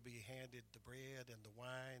served. You'll be handed the bread and the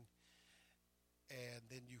wine, and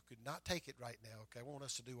then you could not take it right now. Okay, I want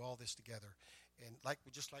us to do all this together, and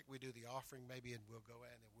just like we do the offering, maybe, and we'll go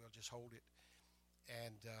in and we'll just hold it,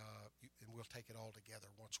 and we'll take it all together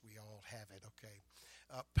once we all have it. Okay,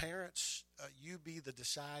 parents, you be the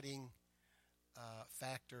deciding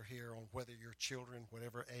factor here on whether your children,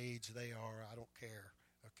 whatever age they are, I don't care.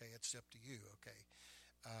 Okay, it's up to you. Okay.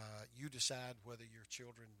 You decide whether your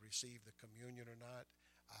children receive the communion or not.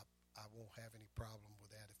 I won't have any problem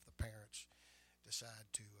with that if the parents decide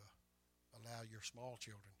to allow your small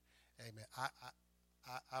children. Amen.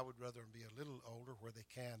 I would rather them be a little older where they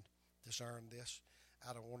can discern this.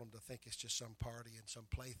 I don't want them to think it's just some party and some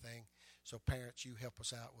plaything. So parents, you help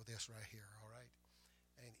us out with this right here, all right?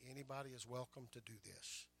 And anybody is welcome to do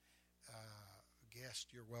this.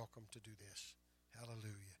 Guest, you're welcome to do this.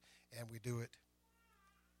 Hallelujah. And we do it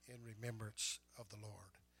in remembrance of the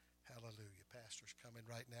Lord. Hallelujah. Pastor's coming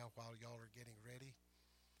right now while y'all are getting ready.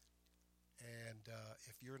 And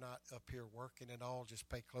if you're not up here working and all, just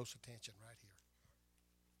pay close attention right here.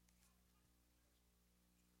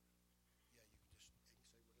 Yeah, you can just,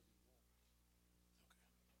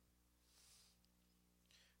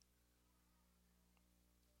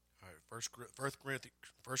 all right,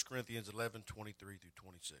 1 Corinthians 11:23 through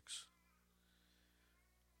 26.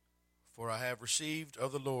 For I have received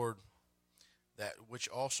of the Lord that which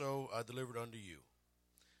also I delivered unto you,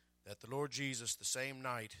 that the Lord Jesus, the same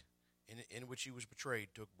night in which he was betrayed,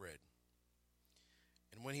 took bread.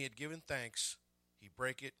 And when he had given thanks, he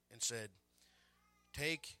brake it and said,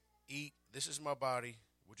 take, eat, this is my body,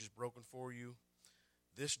 which is broken for you.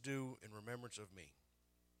 This do in remembrance of me.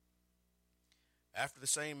 After the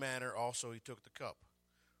same manner also he took the cup,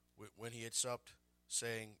 when he had supped,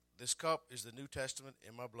 saying, this cup is the New Testament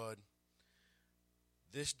in my blood.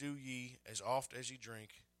 This do ye as oft as ye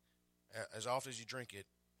drink it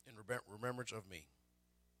in remembrance of me.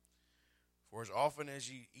 For as often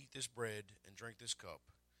as ye eat this bread and drink this cup,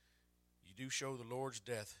 ye do show the Lord's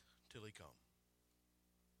death till he come.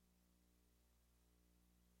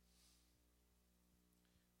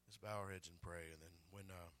 Let's bow our heads and pray, and then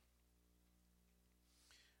when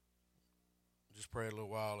just pray a little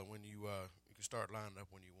while, and when you can start lining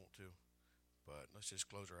up when you want to, but let's just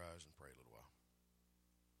close our eyes and pray a little while.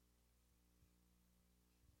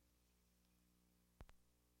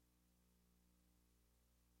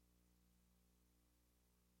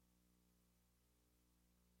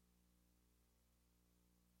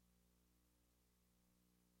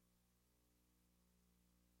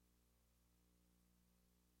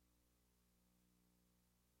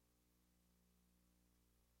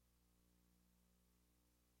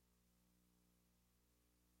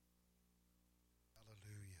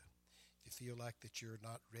 feel like that you're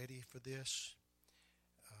not ready for this,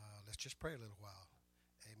 let's just pray a little while.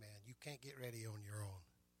 Amen. You can't get ready on your own.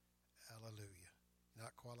 Hallelujah.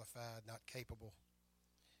 Not qualified, not capable.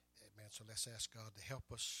 Amen. So let's ask God to help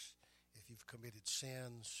us. If you've committed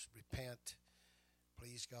sins, repent.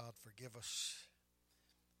 Please, God, forgive us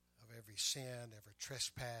of every sin, every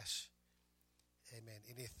trespass. Amen.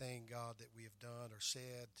 Anything, God, that we have done or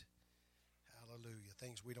said. Hallelujah.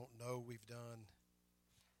 Things we don't know we've done.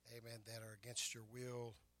 Amen. That are against your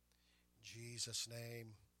will. In Jesus'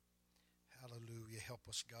 name. Hallelujah. Help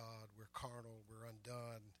us, God. We're carnal. We're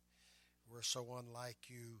undone. We're so unlike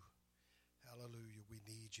you. Hallelujah. We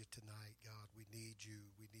need you tonight, God. We need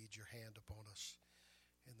you. We need your hand upon us.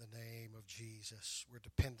 In the name of Jesus, we're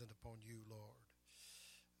dependent upon you, Lord.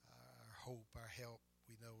 Our hope, our help,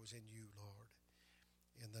 we know is in you, Lord.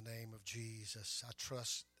 In the name of Jesus, I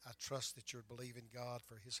trust that you're believing God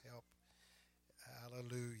for his help.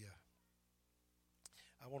 Hallelujah.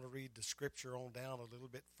 I want to read the scripture on down a little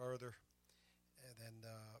bit further, and then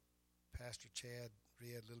Pastor Chad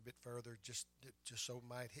read a little bit further, just so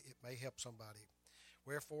it may help somebody.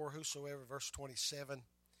 Wherefore, whosoever, verse 27,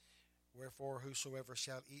 wherefore whosoever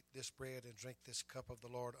shall eat this bread and drink this cup of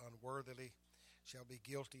the Lord unworthily shall be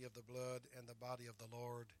guilty of the blood and the body of the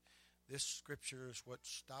Lord. This scripture is what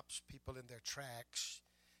stops people in their tracks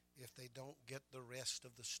if they don't get the rest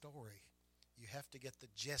of the story. You have to get the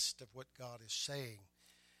gist of what God is saying.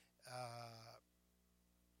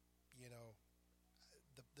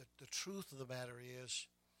 The truth of the matter is,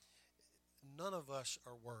 none of us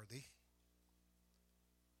are worthy.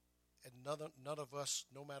 And none of us,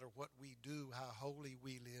 no matter what we do, how holy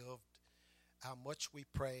we lived, how much we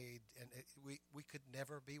prayed, and we could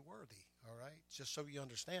never be worthy, all right? Just so you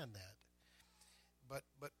understand that.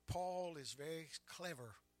 But Paul is very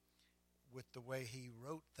clever with the way he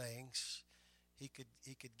wrote things. He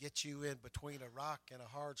could get you in between a rock and a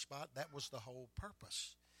hard spot. That was the whole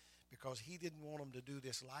purpose, because he didn't want them to do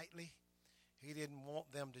this lightly. He didn't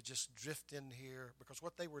want them to just drift in here, because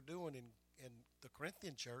what they were doing in the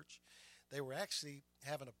Corinthian church, they were actually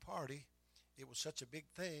having a party. It was such a big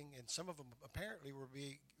thing, and some of them apparently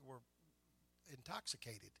were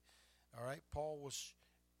intoxicated. All right, Paul was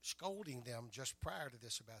scolding them just prior to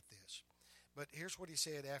this about this. But here's what he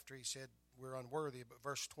said after he said we're unworthy. But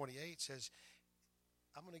verse 28 says,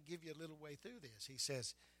 I'm going to give you a little way through this. He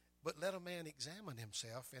says, but let a man examine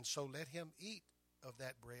himself, and so let him eat of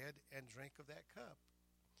that bread and drink of that cup.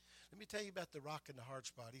 Let me tell you about the rock and the hard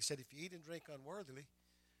spot. He said, if you eat and drink unworthily,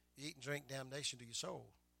 you eat and drink damnation to your soul.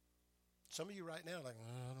 Some of you right now are like,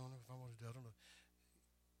 I don't know if I want to do it. I don't know.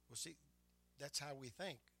 Well, see, that's how we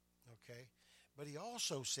think, okay? But he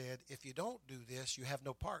also said, if you don't do this, you have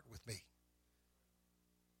no part with me.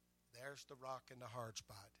 There's the rock and the hard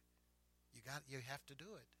spot. You have to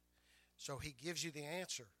do it. So he gives you the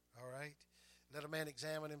answer, all right? Let a man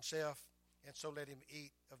examine himself, and so let him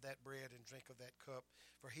eat of that bread and drink of that cup.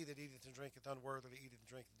 For he that eateth and drinketh unworthily eateth and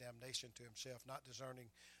drinketh damnation to himself, not discerning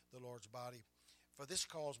the Lord's body. For this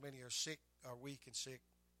cause many are sick, are weak and sick,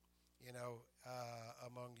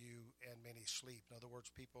 among you, and many sleep. In other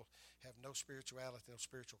words, people have no spirituality, no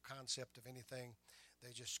spiritual concept of anything.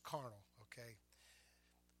 They're just carnal, okay?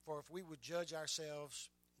 For if we would judge ourselves,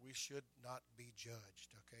 we should not be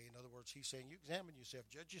judged, okay? In other words, he's saying, you examine yourself,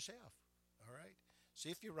 judge yourself, all right? See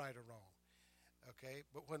if you're right or wrong, okay?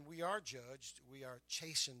 But when we are judged, we are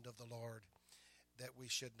chastened of the Lord, that we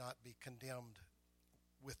should not be condemned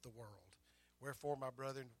with the world. Wherefore, my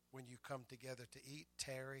brethren, when you come together to eat,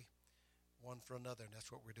 tarry one for another, and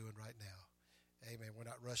that's what we're doing right now. Amen. We're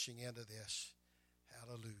not rushing into this.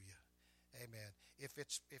 Hallelujah. Amen. If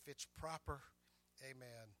it's proper,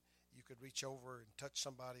 amen, you could reach over and touch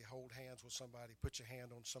somebody, hold hands with somebody, put your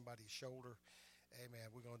hand on somebody's shoulder.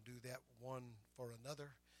 Amen. We're going to do that one for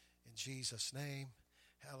another in Jesus' name.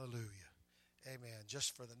 Hallelujah. Amen.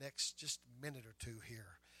 Just for the next minute or two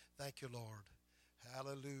here. Thank you, Lord.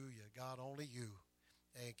 Hallelujah. God, only you,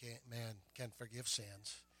 can forgive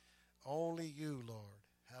sins. Only you, Lord,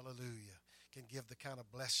 hallelujah, can give the kind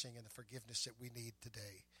of blessing and the forgiveness that we need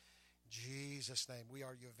today. In Jesus' name, we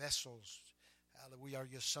are your vessels. We are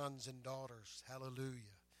your sons and daughters.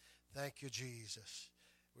 Hallelujah. Thank you, Jesus.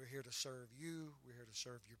 We're here to serve you. We're here to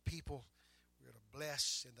serve your people. We're here to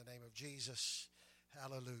bless in the name of Jesus.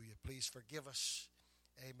 Hallelujah. Please forgive us.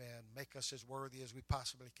 Amen. Make us as worthy as we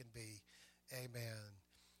possibly can be. Amen.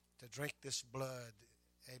 To drink this blood.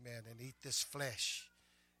 Amen. And eat this flesh.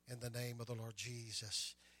 In the name of the Lord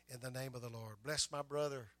Jesus. In the name of the Lord. Bless my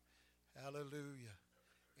brother. Hallelujah.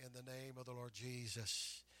 In the name of the Lord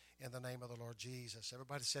Jesus. In the name of the Lord Jesus.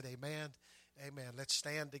 Everybody said amen. Amen. Let's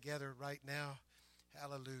stand together right now.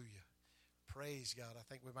 Hallelujah. Praise God. I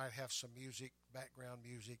think we might have some music, background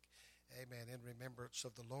music. Amen. In remembrance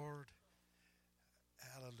of the Lord.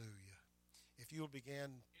 Hallelujah. If you'll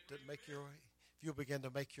begin to make your way, if you'll begin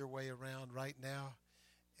to make your way around right now,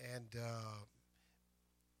 and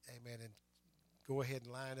amen, and go ahead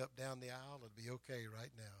and line up down the aisle, it'll be okay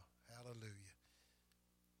right now. Hallelujah.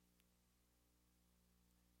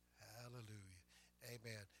 Hallelujah.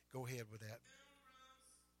 Amen. Go ahead with that.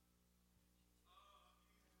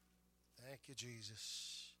 Thank you,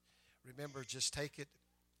 Jesus. Remember, just take it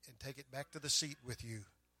and take it back to the seat with you.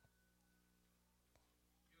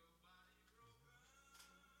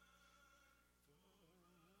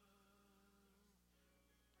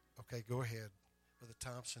 Okay, go ahead, Brother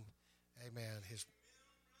Thompson. Amen.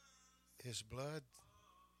 His blood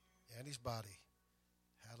and his body.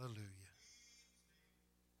 Hallelujah.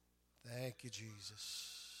 Thank you,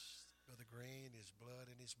 Jesus. Brother Green, his blood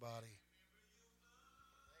and his body.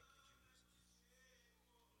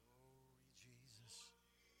 Glory Jesus.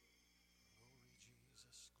 Glory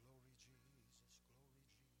Jesus. Glory Jesus.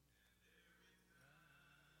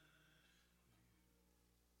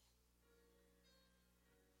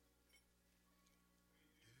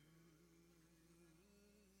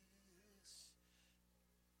 Glory Jesus.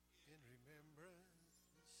 In remembrance.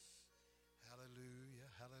 Hallelujah.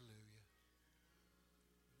 Hallelujah.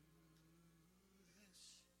 In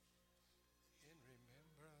remembrance. In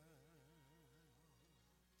remembrance.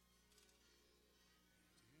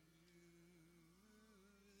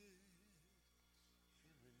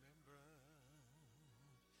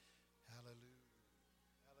 Hallelujah.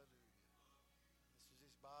 Hallelujah. This is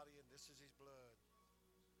his body and this is his blood.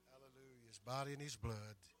 Hallelujah. His body and his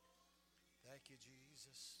blood. Thank you,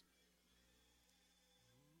 Jesus.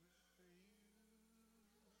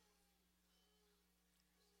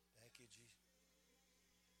 Thank you, Jesus.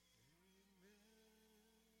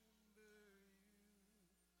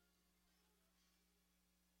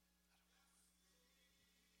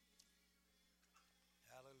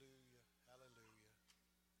 Hallelujah. Hallelujah.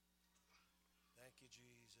 Thank you,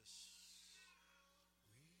 Jesus.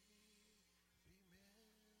 We remember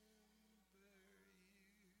you.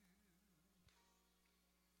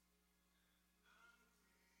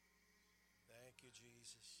 Thank you,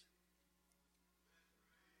 Jesus.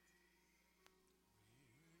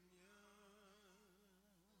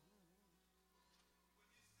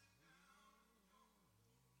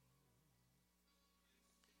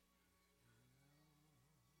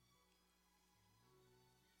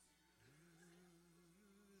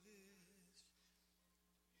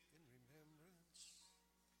 In remembrance.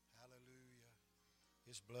 Hallelujah.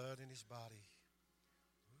 His blood and his body.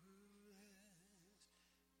 In remembrance.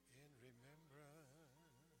 In remembrance.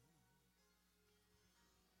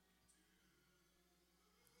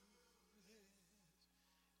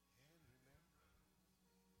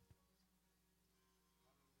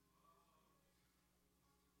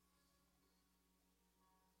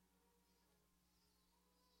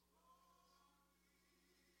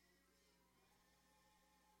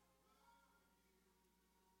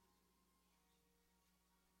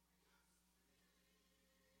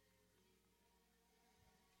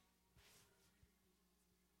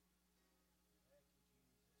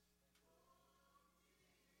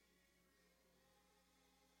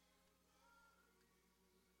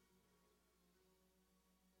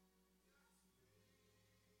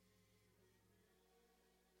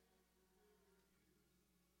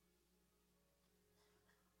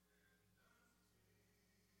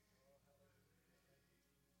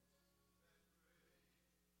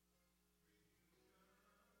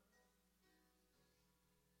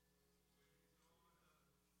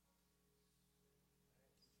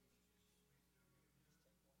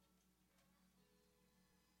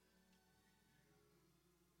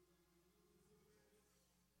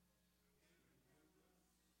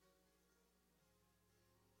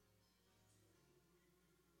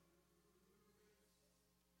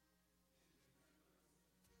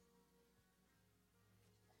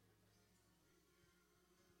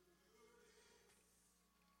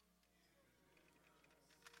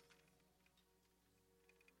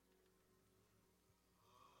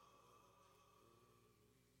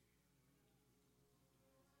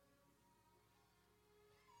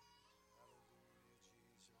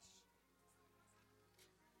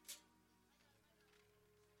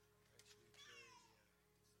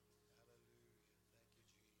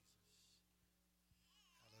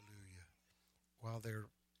 Hallelujah. While they're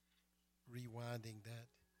rewinding that,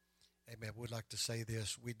 amen, we'd like to say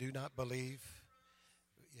this. We do not believe,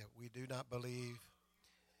 we do not believe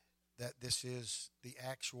that this is the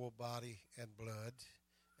actual body and blood,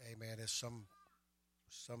 amen, as some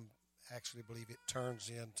actually believe it turns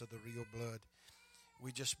into the real blood.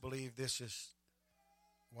 We just believe this is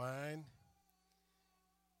wine,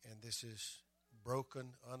 and this is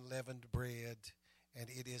broken, unleavened bread, and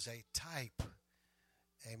it is a type,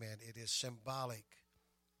 amen, it is symbolic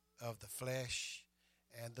of the flesh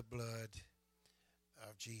and the blood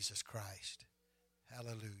of Jesus Christ.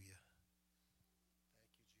 Hallelujah.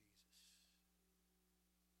 Thank you, Jesus.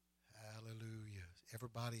 Hallelujah.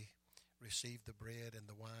 Everybody receive the bread and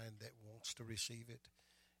the wine that wants to receive it.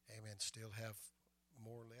 Amen. Still have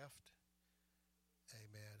more left.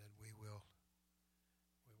 Amen. And we will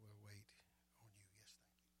wait on you. Yes, thank you. Thank you. Okay. Is that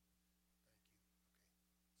for me?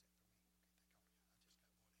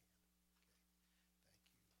 Okay, thank you.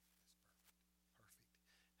 That's perfect.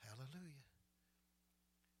 Hallelujah.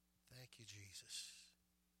 Thank you, Jesus.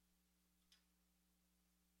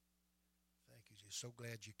 Thank you, Jesus. So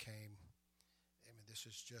glad you came. Amen. This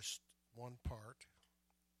is just one part.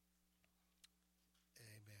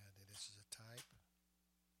 Amen. And this is a type.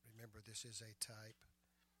 Remember, this is a type.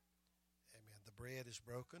 Amen. The bread is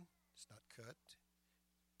broken. It's not cut.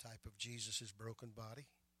 Type of Jesus' broken body.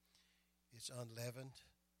 It's unleavened.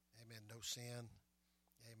 Amen. No sin.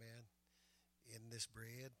 Amen. In this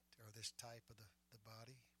bread or this type of the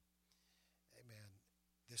body. Amen.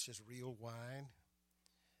 This is real wine.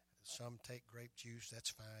 Some take grape juice.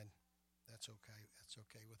 That's fine. That's okay. That's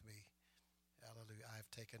okay with me. Hallelujah.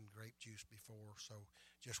 I've taken grape juice before, so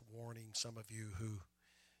just warning some of you who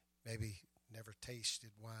maybe never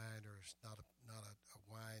tasted wine or is not a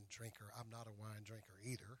wine drinker. I'm not a wine drinker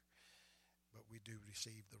either, but we do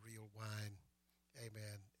receive the real wine,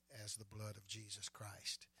 amen, as the blood of Jesus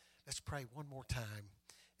Christ. Let's pray one more time,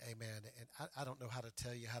 amen. And I don't know how to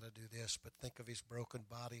tell you how to do this, but think of his broken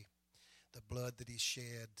body, the blood that he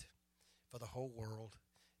shed for the whole world,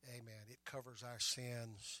 amen. It covers our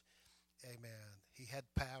sins, amen. He had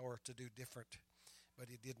power to do different, but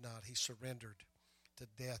he did not. He surrendered to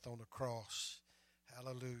death on the cross.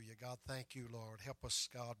 Hallelujah. God, thank you, Lord. Help us,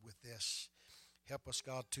 God, with this. Help us,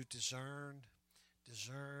 God, to discern,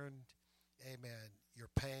 amen, your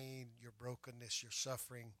pain, your brokenness, your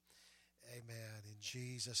suffering. Amen. In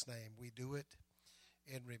Jesus' name, we do it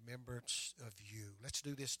in remembrance of you. Let's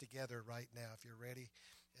do this together right now. If you're ready,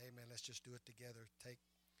 amen, let's just do it together. Take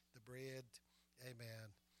the bread,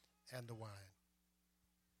 amen, and the wine.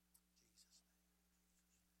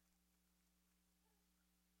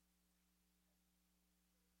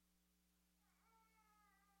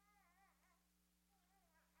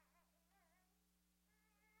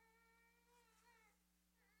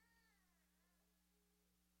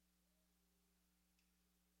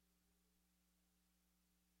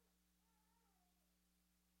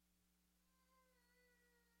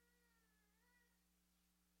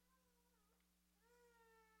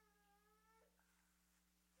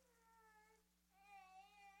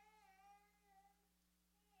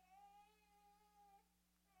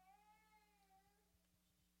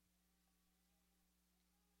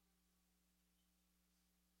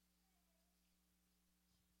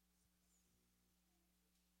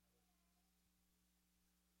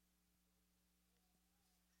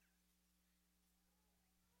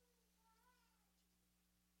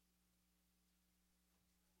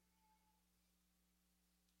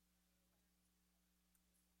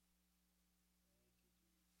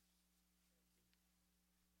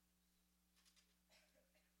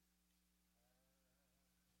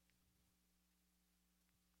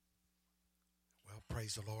 Well,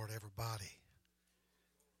 praise the Lord, everybody.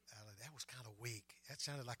 That was kind of weak. That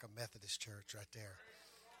sounded like a Methodist church right there.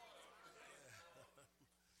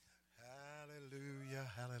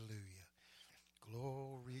 Hallelujah, hallelujah.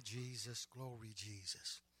 Glory, Jesus, glory,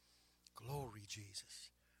 Jesus. Glory, Jesus.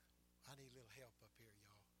 I need a little help up here,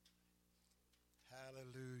 y'all.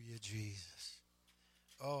 Hallelujah, Jesus.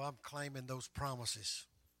 Oh, I'm claiming those promises.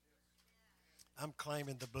 I'm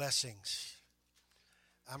claiming the blessings.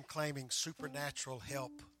 I'm claiming supernatural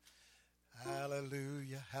help.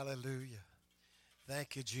 Hallelujah, hallelujah.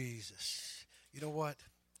 Thank you, Jesus. You know what?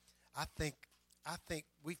 I think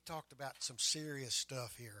we've talked about some serious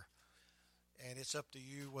stuff here. And it's up to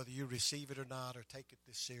you whether you receive it or not or take it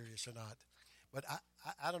this serious or not. But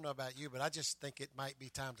I don't know about you, but I just think it might be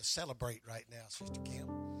time to celebrate right now, Sister Kim.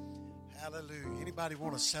 Hallelujah. Anybody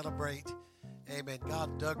want to celebrate? Amen.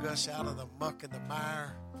 God dug us out of the muck and the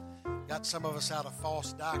mire. Got some of us out of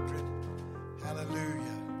false doctrine.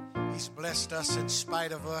 Hallelujah. He's blessed us in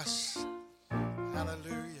spite of us.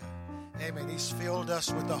 Hallelujah. Amen. He's filled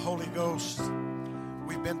us with the Holy Ghost.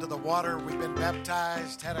 We've been to the water. We've been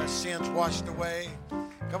baptized, had our sins washed away.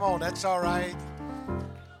 Come on, that's all right.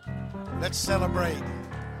 Let's celebrate.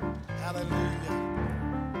 Hallelujah.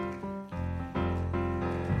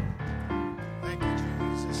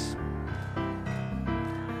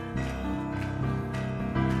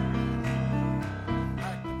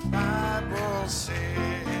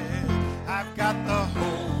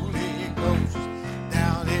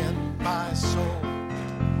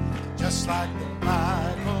 like the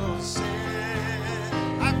Bible said.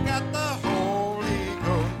 I've got the Holy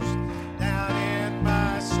Ghost down in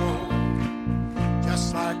my soul,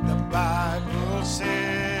 just like the Bible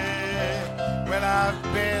said. Well, I've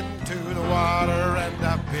been to the water and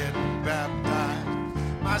I've been baptized.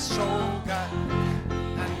 My soul got,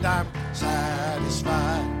 and I'm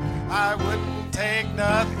satisfied. I wouldn't take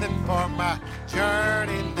nothing for my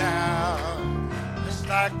journey now. Just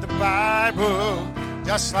like the Bible,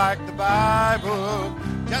 just like the Bible,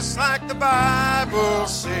 just like the Bible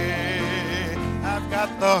said. I've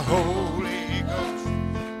got the Holy Ghost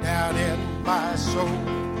down in my soul,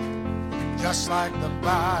 just like the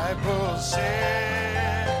Bible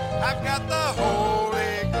said. I've got the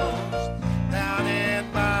Holy Ghost down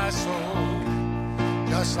in my soul,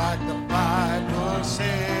 just like the Bible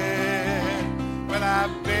said. Well,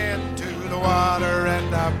 I've been to the water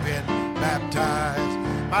and I've been baptized.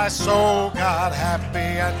 My soul got happy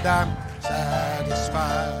and I'm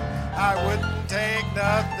satisfied. I wouldn't take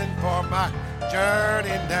nothing for my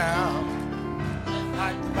journey now.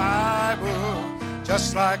 Like the Bible,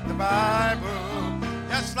 just like the Bible,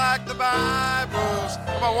 just like the Bible.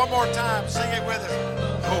 Come on, one more time, sing it with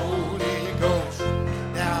us. Holy Ghost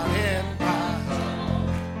down in my soul,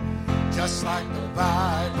 just like the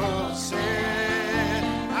Bible said.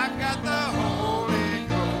 I've got the Holy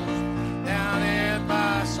Ghost down in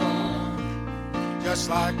my soul, just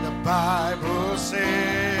like the Bible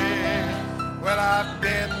said. Well, I've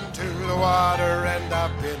been to the water and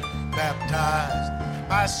I've been baptized.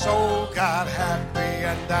 My soul got happy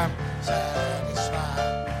and I'm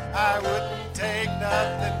satisfied. I wouldn't take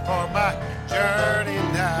nothing for my journey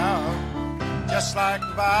now. Just like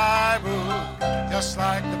the Bible, just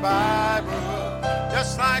like the Bible,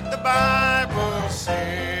 just like the Bible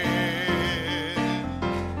said.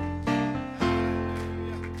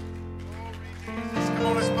 Jesus, come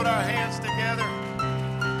on, let's put our hands together.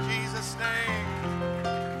 In Jesus' name,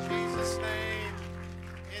 in Jesus' name,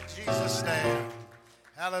 in Jesus' name.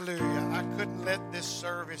 Hallelujah. I couldn't let this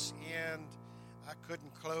service end. I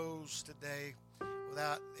couldn't close today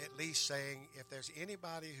without at least saying, if there's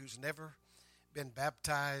anybody who's never been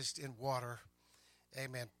baptized in water,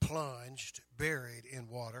 amen, plunged, buried in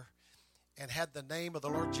water, and had the name of the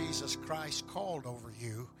Lord Jesus Christ called over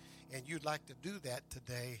you, and you'd like to do that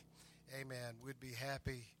today, amen, we'd be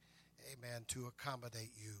happy, amen, to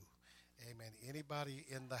accommodate you. Amen. Anybody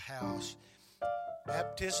in the house?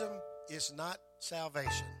 Baptism is not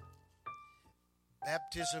salvation.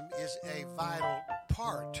 Baptism is a vital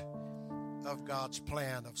part of God's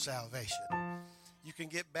plan of salvation. You can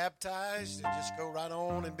get baptized and just go right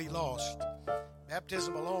on and be lost.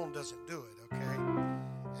 Baptism alone doesn't do it, okay?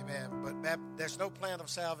 Amen. But there's no plan of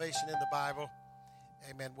salvation in the Bible,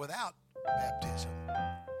 amen, without baptism.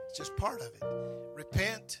 It's just part of it.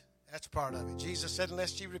 Repent, that's part of it. Jesus said,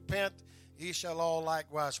 unless ye repent, ye shall all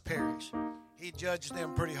likewise perish. He judged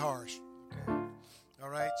them pretty harsh. Okay. All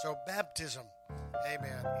right, so baptism,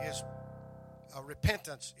 amen, is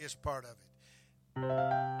repentance is part of it.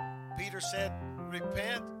 Peter said,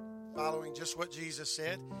 repent, following just what Jesus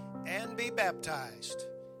said, and be baptized.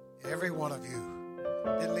 Every one of you.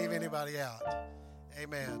 Didn't leave anybody out.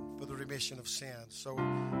 Amen. For the remission of sins. So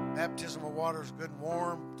baptism of water is good and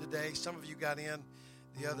warm today. Some of you got in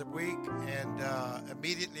the other week and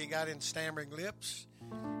immediately got in stammering lips.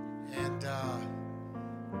 And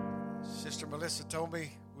Sister Melissa told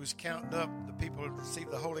me, was counting up the people who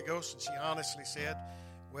received the Holy Ghost, and she honestly said,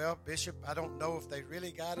 well, Bishop, I don't know if they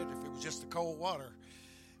really got it, if it was just the cold water,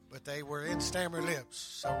 but they were in stammering lips.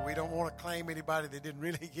 So we don't want to claim anybody that didn't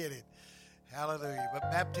really get it. Hallelujah. But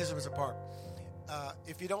baptism is a part.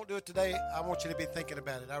 If you don't do it today, I want you to be thinking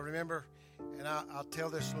about it. I remember, and I'll tell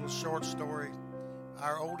this little short story.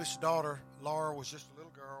 Our oldest daughter, Laura, was just a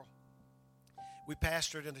little girl. We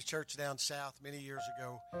pastored in a church down south many years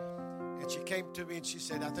ago. And she came to me and she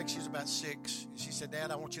said, I think she was about 6. And she said,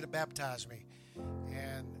 Dad, I want you to baptize me.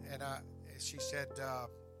 And she said,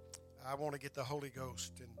 I want to get the Holy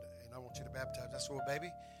Ghost and I want you to baptize. I said, well,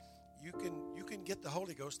 baby, you can get the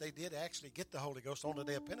Holy Ghost. They did actually get the Holy Ghost on the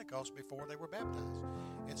day of Pentecost before they were baptized.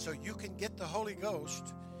 And so you can get the Holy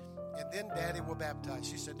Ghost and then Daddy will baptize.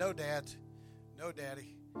 She said, no, Dad, no,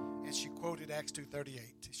 Daddy. And she quoted Acts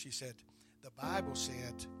 2:38. She said, the Bible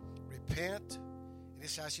said, repent, and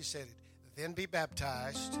this is how she said it, then be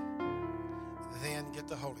baptized, then get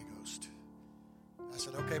the Holy Ghost. I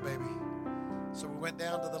said, okay, baby. So we went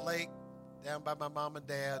down to the lake, down by my mom and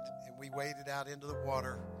dad, and we waded out into the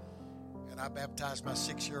water, and I baptized my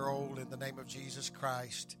 6-year-old in the name of Jesus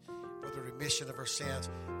Christ for the remission of her sins.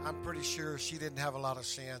 I'm pretty sure she didn't have a lot of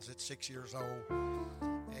sins at 6 years old.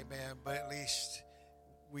 Amen. But at least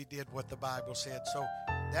we did what the Bible said. So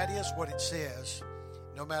that is what it says.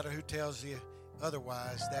 No matter who tells you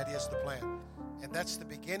otherwise, that is the plan. And that's the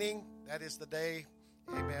beginning. That is the day.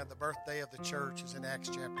 Amen. The birthday of the church is in Acts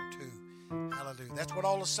chapter 2. Hallelujah. That's what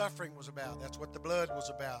all the suffering was about. That's what the blood was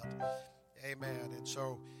about. Amen. And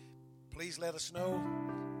so please let us know.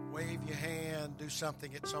 Wave your hand. Do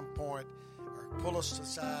something at some point. Or pull us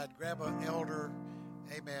aside. Grab an elder.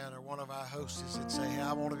 Amen. Or one of our hostess and say, hey,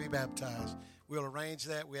 I want to be baptized. We'll arrange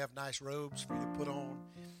that. We have nice robes for you to put on.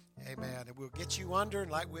 Amen. And we'll get you under.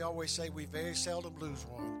 And like we always say, we very seldom lose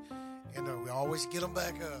one. We always get them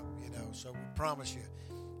back up, so we promise you.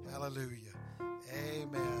 Hallelujah.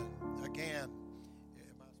 Amen. Again.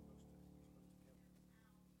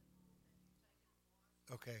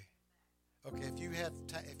 Okay.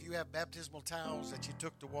 If you have baptismal towels that you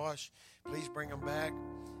took to wash, please bring them back.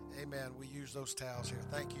 Amen. We use those towels here.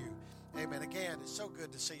 Thank you. Amen. Again, it's so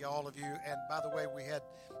good to see all of you. And by the way, we had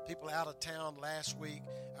people out of town last week.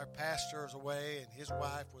 Our pastor is away, and his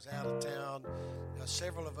wife was out of town.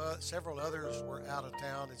 Several others were out of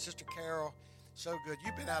town. And Sister Carol, so good.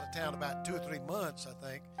 You've been out of town about 2 or 3 months, I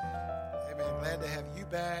think. Amen. Glad to have you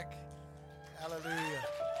back. Hallelujah.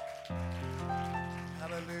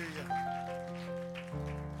 Hallelujah.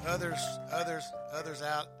 Others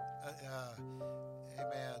out.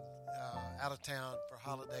 Amen. Out of town for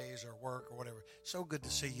holidays or work or whatever. So good to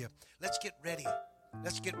see you. Let's get ready.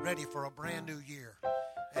 Let's get ready for a brand new year.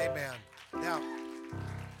 Amen. Now,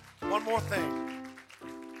 one more thing.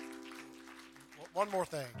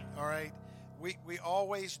 All right. We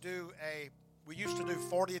always do we used to do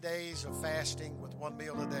 40 days of fasting with 1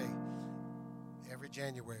 meal a day every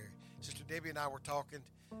January. Sister Debbie and I were talking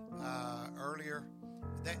earlier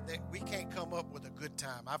that we can't come up with a good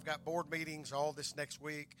time. I've got board meetings all this next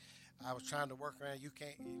week. I was trying to work around. You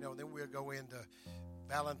can't, then we'll go into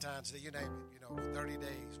Valentine's Day, you name it, 30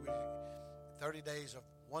 days. 30 days of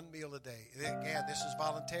 1 meal a day. Again, this is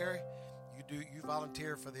voluntary. You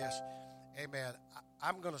volunteer for this. Amen.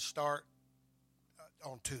 I'm going to start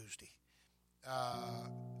on Tuesday.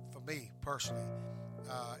 For me personally,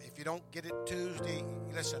 if you don't get it Tuesday,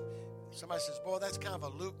 listen. Somebody says, boy, that's kind of a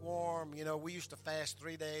lukewarm. We used to fast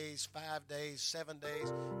 3 days, 5 days, 7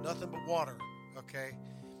 days, nothing but water. Okay.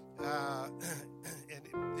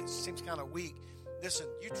 And it seems kind of weak. Listen,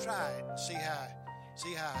 you try it. See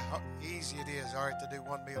how easy it is, all right, to do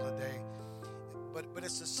 1 meal a day. But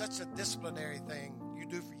it's such a disciplinary thing you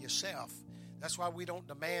do for yourself. That's why we don't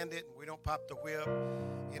demand it and we don't pop the whip.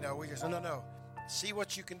 We just, no. See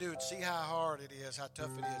what you can do and see how hard it is, how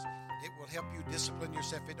tough it is. It will help you discipline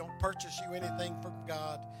yourself. It don't purchase you anything from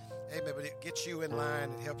God. Amen. But it gets you in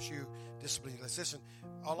line. It helps you discipline. Listen,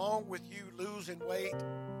 along with you losing weight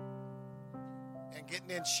and getting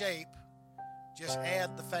in shape, just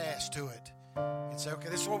add the fast to it. And say, okay,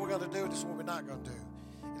 this is what we're going to do. This is what we're not going to do.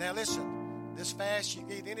 Now, listen, this fast, you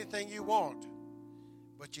can eat anything you want.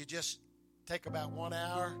 But you just take about 1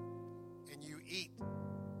 hour and you eat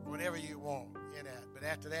whatever you want in that. But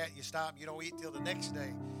after that, you stop. You don't eat till the next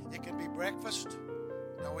day. It can be breakfast.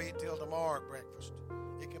 Don't eat till tomorrow at breakfast.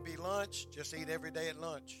 It can be lunch. Just eat every day at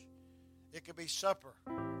lunch. It could be supper.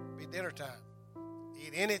 Be dinner time.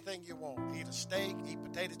 Eat anything you want. Eat a steak. Eat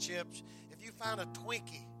potato chips. If you find a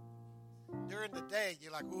Twinkie during the day,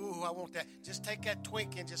 you're like, ooh, I want that. Just take that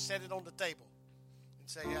Twinkie and just set it on the table. And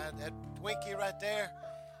say, that Twinkie right there,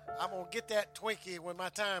 I'm going to get that Twinkie when my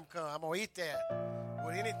time comes. I'm going to eat that.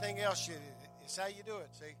 With anything else, it's how you do it,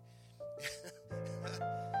 see?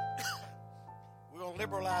 We're going to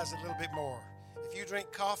liberalize it a little bit more. If you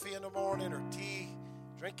drink coffee in the morning or tea,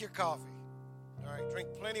 drink your coffee. All right, drink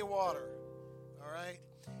plenty of water. All right?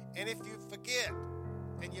 And if you forget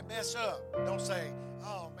and you mess up, don't say,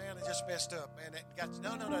 oh, man, I just messed up. Man, that got you.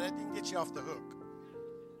 No, that didn't get you off the hook.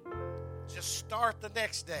 Just start the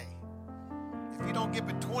next day. If you don't get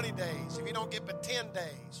but 20 days, if you don't get but 10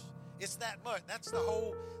 days, it's that much. That's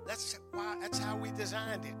how we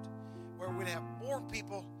designed it, where we'd have more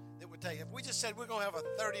people that would take. If we just said we're going to have a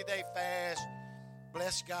 30-day fast,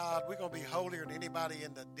 bless God, we're going to be holier than anybody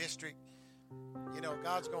in the district.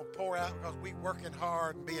 God's going to pour out because we're working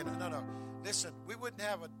hard and being. No. Listen, we wouldn't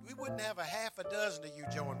have a half a dozen of you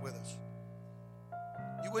join with us.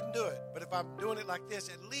 You wouldn't do it. But if I'm doing it like this,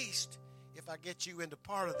 at least if I get you into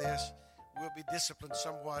part of this, we'll be disciplined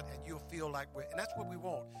somewhat, and you'll feel like and that's what we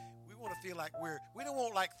want. We want to feel like we don't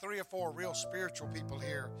want like 3 or 4 real spiritual people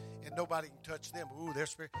here, and nobody can touch them. Ooh, they're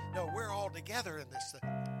spiritual. No, we're all together in this thing.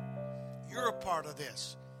 You're a part of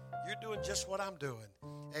this. You're doing just what I'm doing.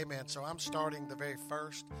 Amen. So I'm starting the very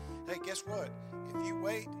first. Hey, guess what? If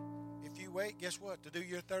you wait, guess what? To do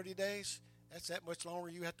your 30 days, that's that much longer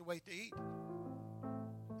you have to wait to eat.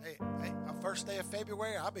 Hey, my first day of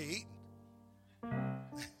February, I'll be eating.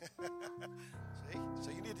 See? So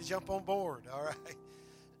you need to jump on board, all right?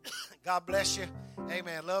 God bless you.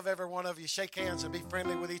 Amen. Love every one of you. Shake hands and be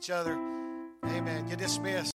friendly with each other. Amen. You're dismissed.